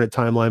the alternate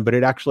timeline, but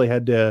it actually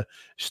had to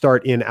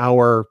start in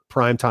our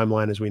Prime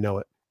timeline as we know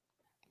it.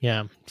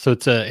 Yeah. So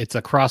it's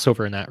a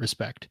crossover in that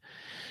respect.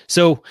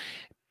 So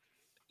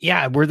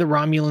yeah, we're the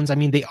Romulans. I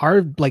mean, they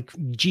are like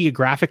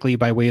geographically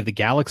by way of the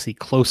galaxy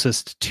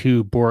closest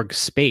to Borg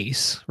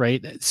space,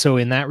 right? So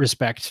in that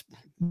respect,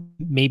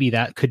 maybe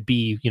that could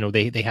be,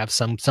 they have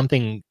some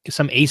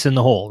ace in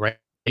the hole, right?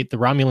 The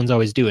Romulans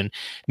always do. And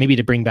maybe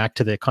to bring back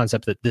to the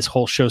concept that this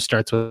whole show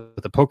starts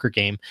with a poker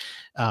game,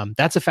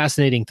 that's a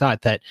fascinating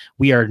thought that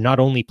we are not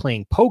only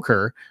playing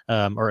poker,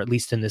 or at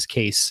least in this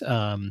case,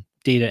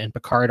 Data and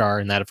Picard are,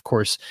 and that of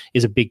course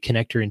is a big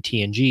connector in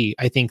TNG.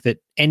 I think that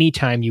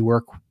anytime you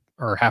work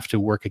or have to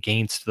work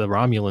against the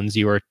Romulans,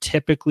 you are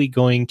typically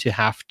going to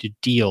have to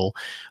deal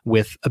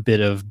with a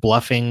bit of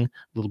bluffing, a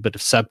little bit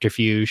of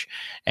subterfuge,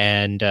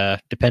 and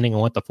depending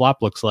on what the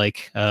flop looks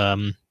like,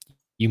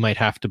 you might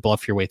have to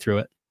bluff your way through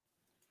it.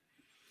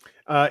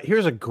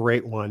 Here's a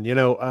great one.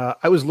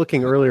 I was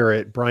looking earlier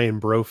at Brian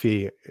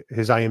Brophy,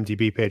 his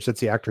IMDb page. That's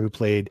the actor who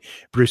played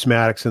Bruce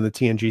Maddox in the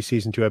TNG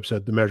season 2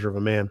 episode, The Measure of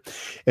a Man.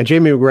 And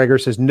Jamie McGregor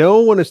says,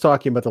 no one is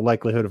talking about the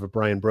likelihood of a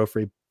Brian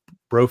Brophy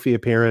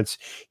appearance.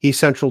 He's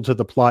central to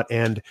the plot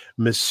and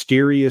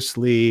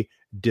mysteriously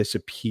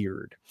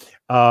disappeared.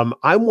 I'm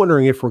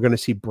wondering if we're going to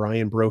see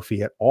Brian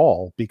Brophy at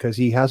all, because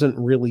he hasn't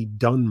really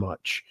done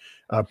much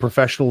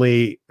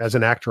professionally as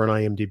an actor on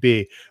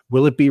IMDb.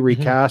 Will it be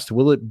recast? Mm-hmm.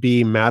 Will it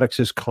be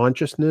Maddox's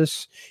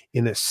consciousness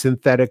in a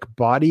synthetic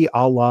body,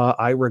 a la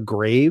Ira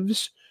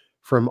Graves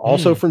from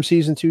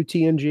season 2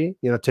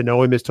 TNG? To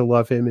know him is to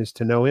love him is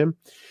to know him.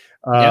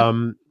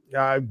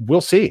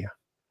 We'll see.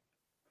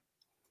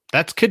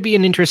 That could be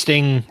an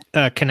interesting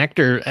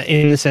connector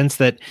in the sense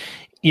that,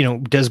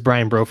 does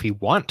Brian Brophy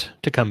want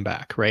to come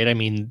back, right? I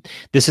mean,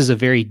 this is a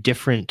very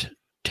different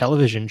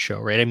television show,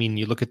 right? I mean,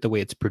 you look at the way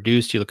it's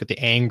produced, you look at the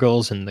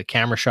angles and the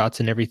camera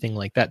shots and everything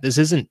like that. This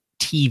isn't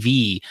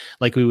TV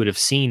like we would have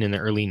seen in the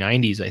early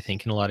 90s, I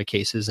think, in a lot of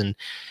cases. And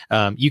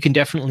you can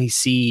definitely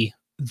see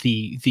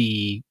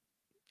the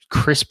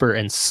crisper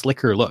and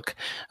slicker look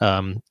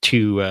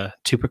to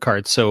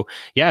Picard. So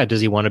yeah,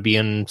 does he want to be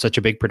in such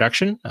a big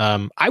production?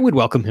 I would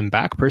welcome him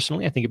back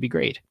personally. I think it'd be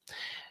great.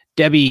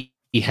 Debbie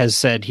has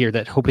said here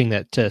that hoping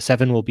that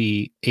Seven will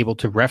be able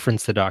to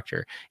reference the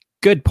Doctor.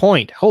 Good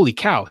point. Holy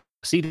cow.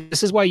 See,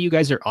 this is why you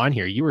guys are on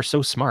here. You were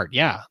so smart.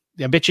 Yeah.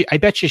 I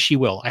bet you she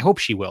will. I hope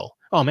she will.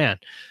 Oh man,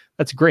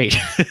 that's great.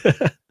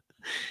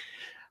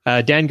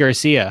 Dan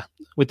Garcia,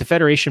 with the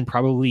Federation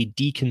probably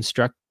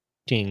deconstructing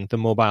the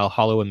mobile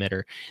holo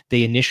emitter,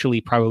 they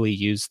initially probably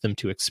used them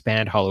to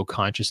expand holo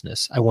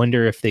consciousness. I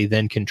wonder if they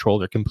then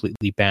controlled or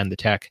completely banned the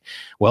tech.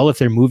 Well, if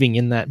they're moving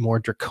in that more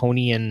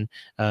draconian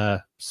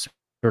sort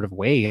of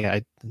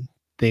way,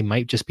 they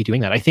might just be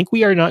doing that. I think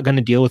we are not going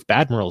to deal with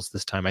Badmirals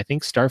this time. I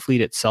think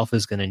Starfleet itself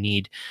is going to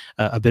need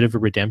a bit of a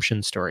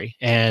redemption story.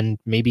 And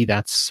maybe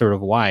that's sort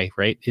of why,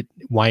 right?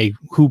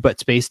 Who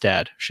but Space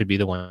Dad should be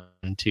the one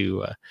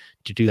to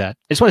do that.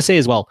 I just want to say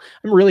as well,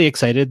 I'm really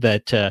excited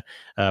that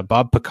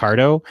Bob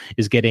Picardo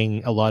is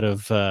getting a lot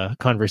of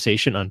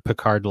conversation on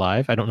Picard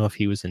Live. I don't know if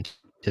he was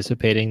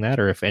anticipating that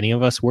or if any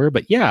of us were,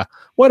 but yeah,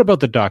 what about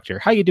the Doctor?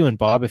 How you doing,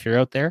 Bob? If you're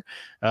out there,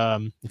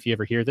 if you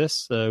ever hear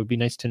this, it would be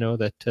nice to know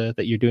that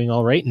you're doing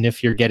all right. And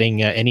if you're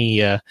getting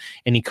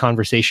any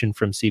conversation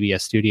from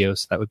CBS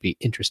Studios, that would be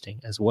interesting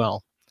as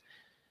well.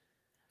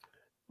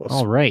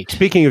 All right.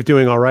 Speaking of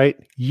doing all right,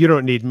 you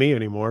don't need me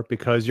anymore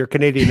because your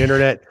Canadian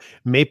internet,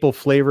 maple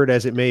flavored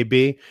as it may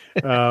be,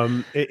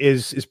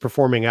 is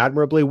performing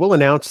admirably. We'll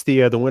announce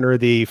the winner of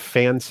the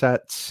fan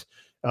sets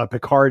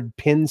Picard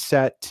pin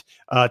set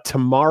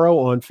tomorrow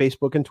on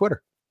Facebook and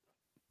Twitter.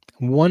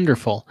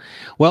 Wonderful.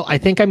 Well, I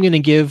think I'm going to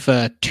give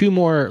 2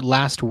 more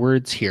last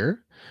words here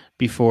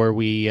before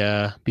we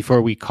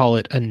call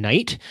it a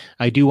night.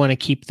 I do want to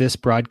keep this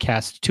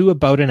broadcast to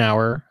about an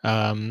hour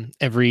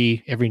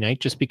every night,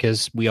 just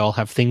because we all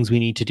have things we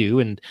need to do,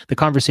 and the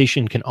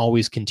conversation can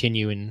always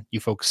continue, and you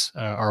folks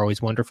are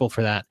always wonderful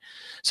for that.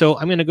 So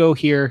I'm going to go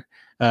here.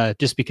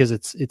 Just because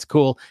it's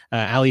cool.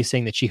 Ali is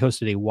saying that she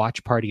hosted a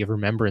watch party of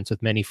remembrance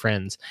with many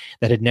friends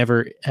that had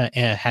never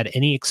had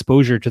any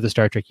exposure to the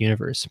Star Trek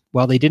universe.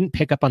 While they didn't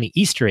pick up on the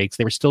Easter eggs,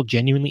 they were still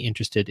genuinely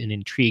interested and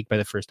intrigued by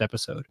the first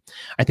episode.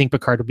 I think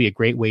Picard would be a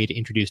great way to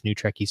introduce new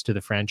Trekkies to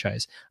the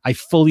franchise. I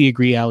fully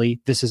agree, Ali.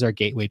 This is our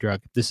gateway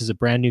drug. This is a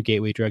brand new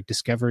gateway drug.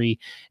 Discovery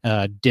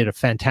did a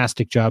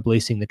fantastic job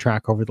lacing the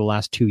track over the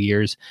last 2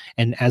 years.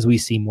 And as we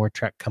see more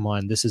Trek come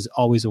on, this is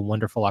always a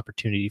wonderful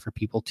opportunity for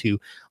people to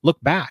look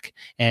back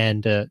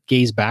and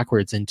gaze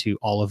backwards into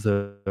all of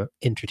the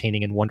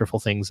entertaining and wonderful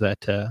things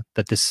that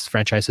this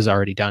franchise has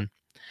already done.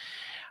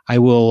 I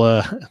will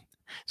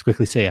let's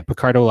quickly say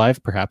Picardo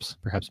Live, perhaps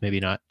maybe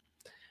not.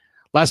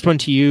 Last one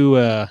to you,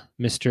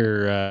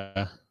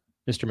 Mr.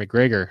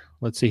 McGregor.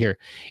 Let's see here.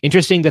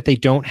 Interesting that they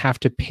don't have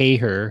to pay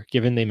her,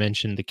 given they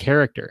mentioned the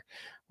character.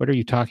 What are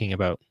you talking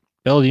about?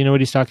 Bill, do you know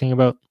what he's talking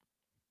about?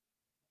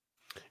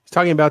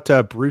 Talking about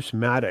Bruce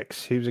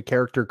Maddox. He was a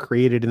character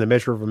created in The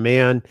Measure of a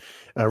Man,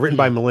 written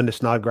by Melinda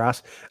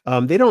Snodgrass.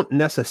 They don't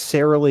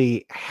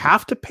necessarily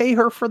have to pay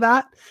her for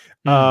that.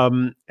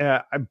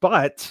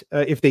 But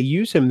if they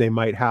use him, they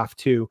might have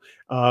to.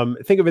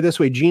 Think of it this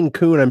way. Gene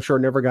Kuhn, I'm sure,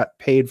 never got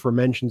paid for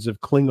mentions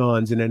of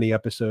Klingons in any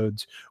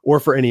episodes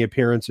or for any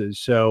appearances.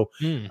 So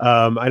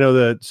I know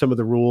that some of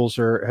the rules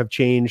have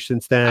changed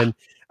since then.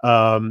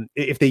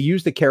 If they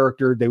use the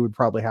character, they would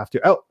probably have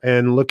to. Oh,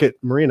 and look at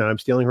Marina. I'm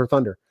stealing her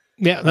thunder.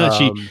 Yeah,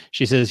 no,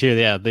 she says here,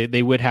 yeah,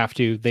 they would have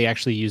to. They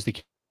actually use the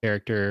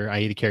character,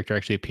 i.e. the character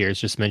actually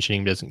appears, just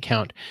mentioning him doesn't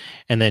count.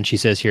 And then she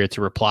says here it's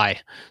a reply.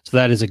 So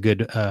that is a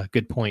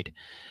good point.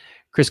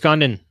 Chris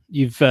Condon,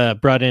 you've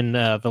brought in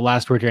the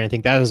last word here, and I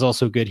think that is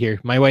also good here.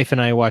 My wife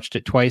and I watched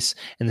it twice,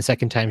 and the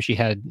second time she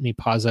had me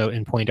pause out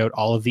and point out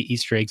all of the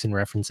Easter eggs and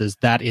references.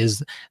 That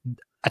is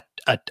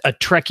a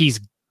Trekkie's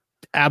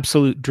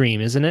absolute dream,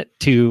 isn't it,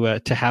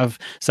 to have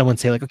someone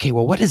say like, okay,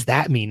 well, what does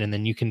that mean? And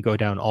then you can go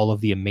down all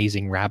of the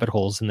amazing rabbit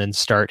holes and then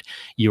start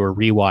your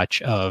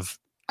rewatch of,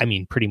 I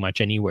mean, pretty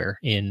much anywhere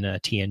in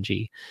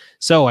TNG.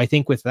 So I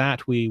think with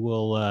that, we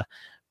will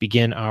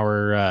begin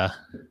our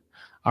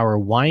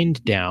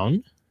wind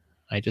down.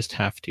 I just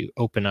have to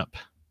open up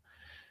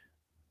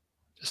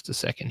just a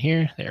second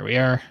here. There we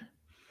are.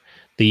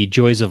 The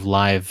joys of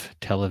live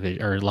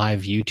television or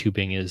live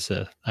YouTubing is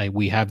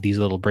we have these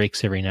little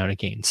breaks every now and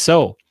again.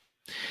 So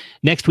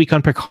next week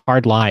on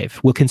Picard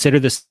Live, we'll consider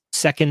the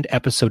second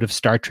episode of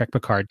Star Trek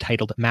Picard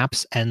titled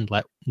Maps and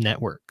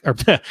Network, or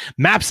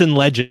Maps and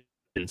Legends.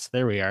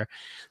 There we are.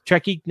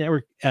 Trek Geek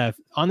Network,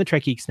 on the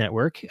Trek Geeks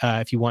Network.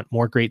 If you want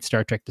more great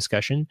Star Trek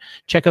discussion,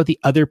 check out the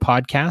other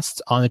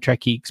podcasts on the Trek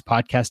Geeks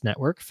Podcast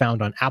Network,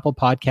 found on Apple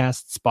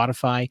Podcasts,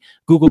 Spotify,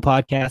 Google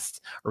Podcasts,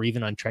 or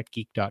even on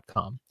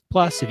trekgeek.com.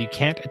 Plus, if you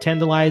can't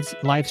attend the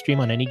live stream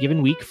on any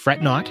given week,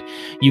 fret not.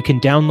 You can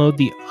download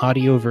the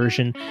audio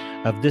version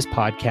of this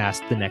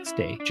podcast the next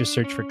day. Just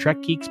search for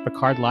Trek Geeks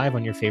Picard Live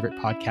on your favorite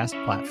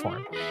podcast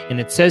platform. And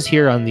it says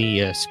here on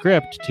the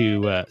script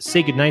to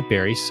say goodnight,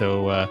 Barry.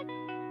 So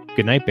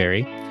good night,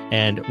 Barry.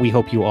 And we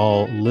hope you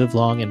all live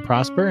long and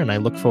prosper. And I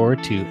look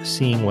forward to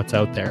seeing what's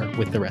out there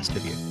with the rest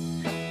of you.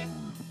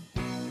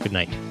 Good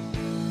night.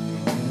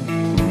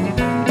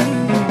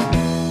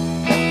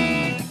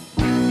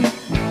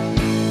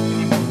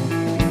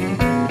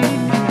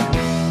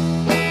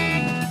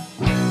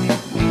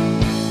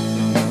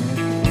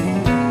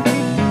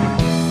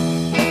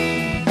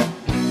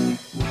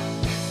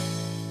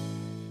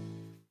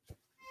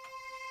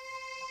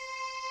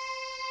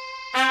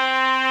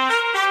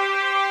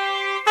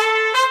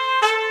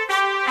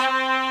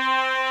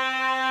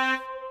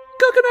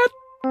 looking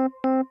at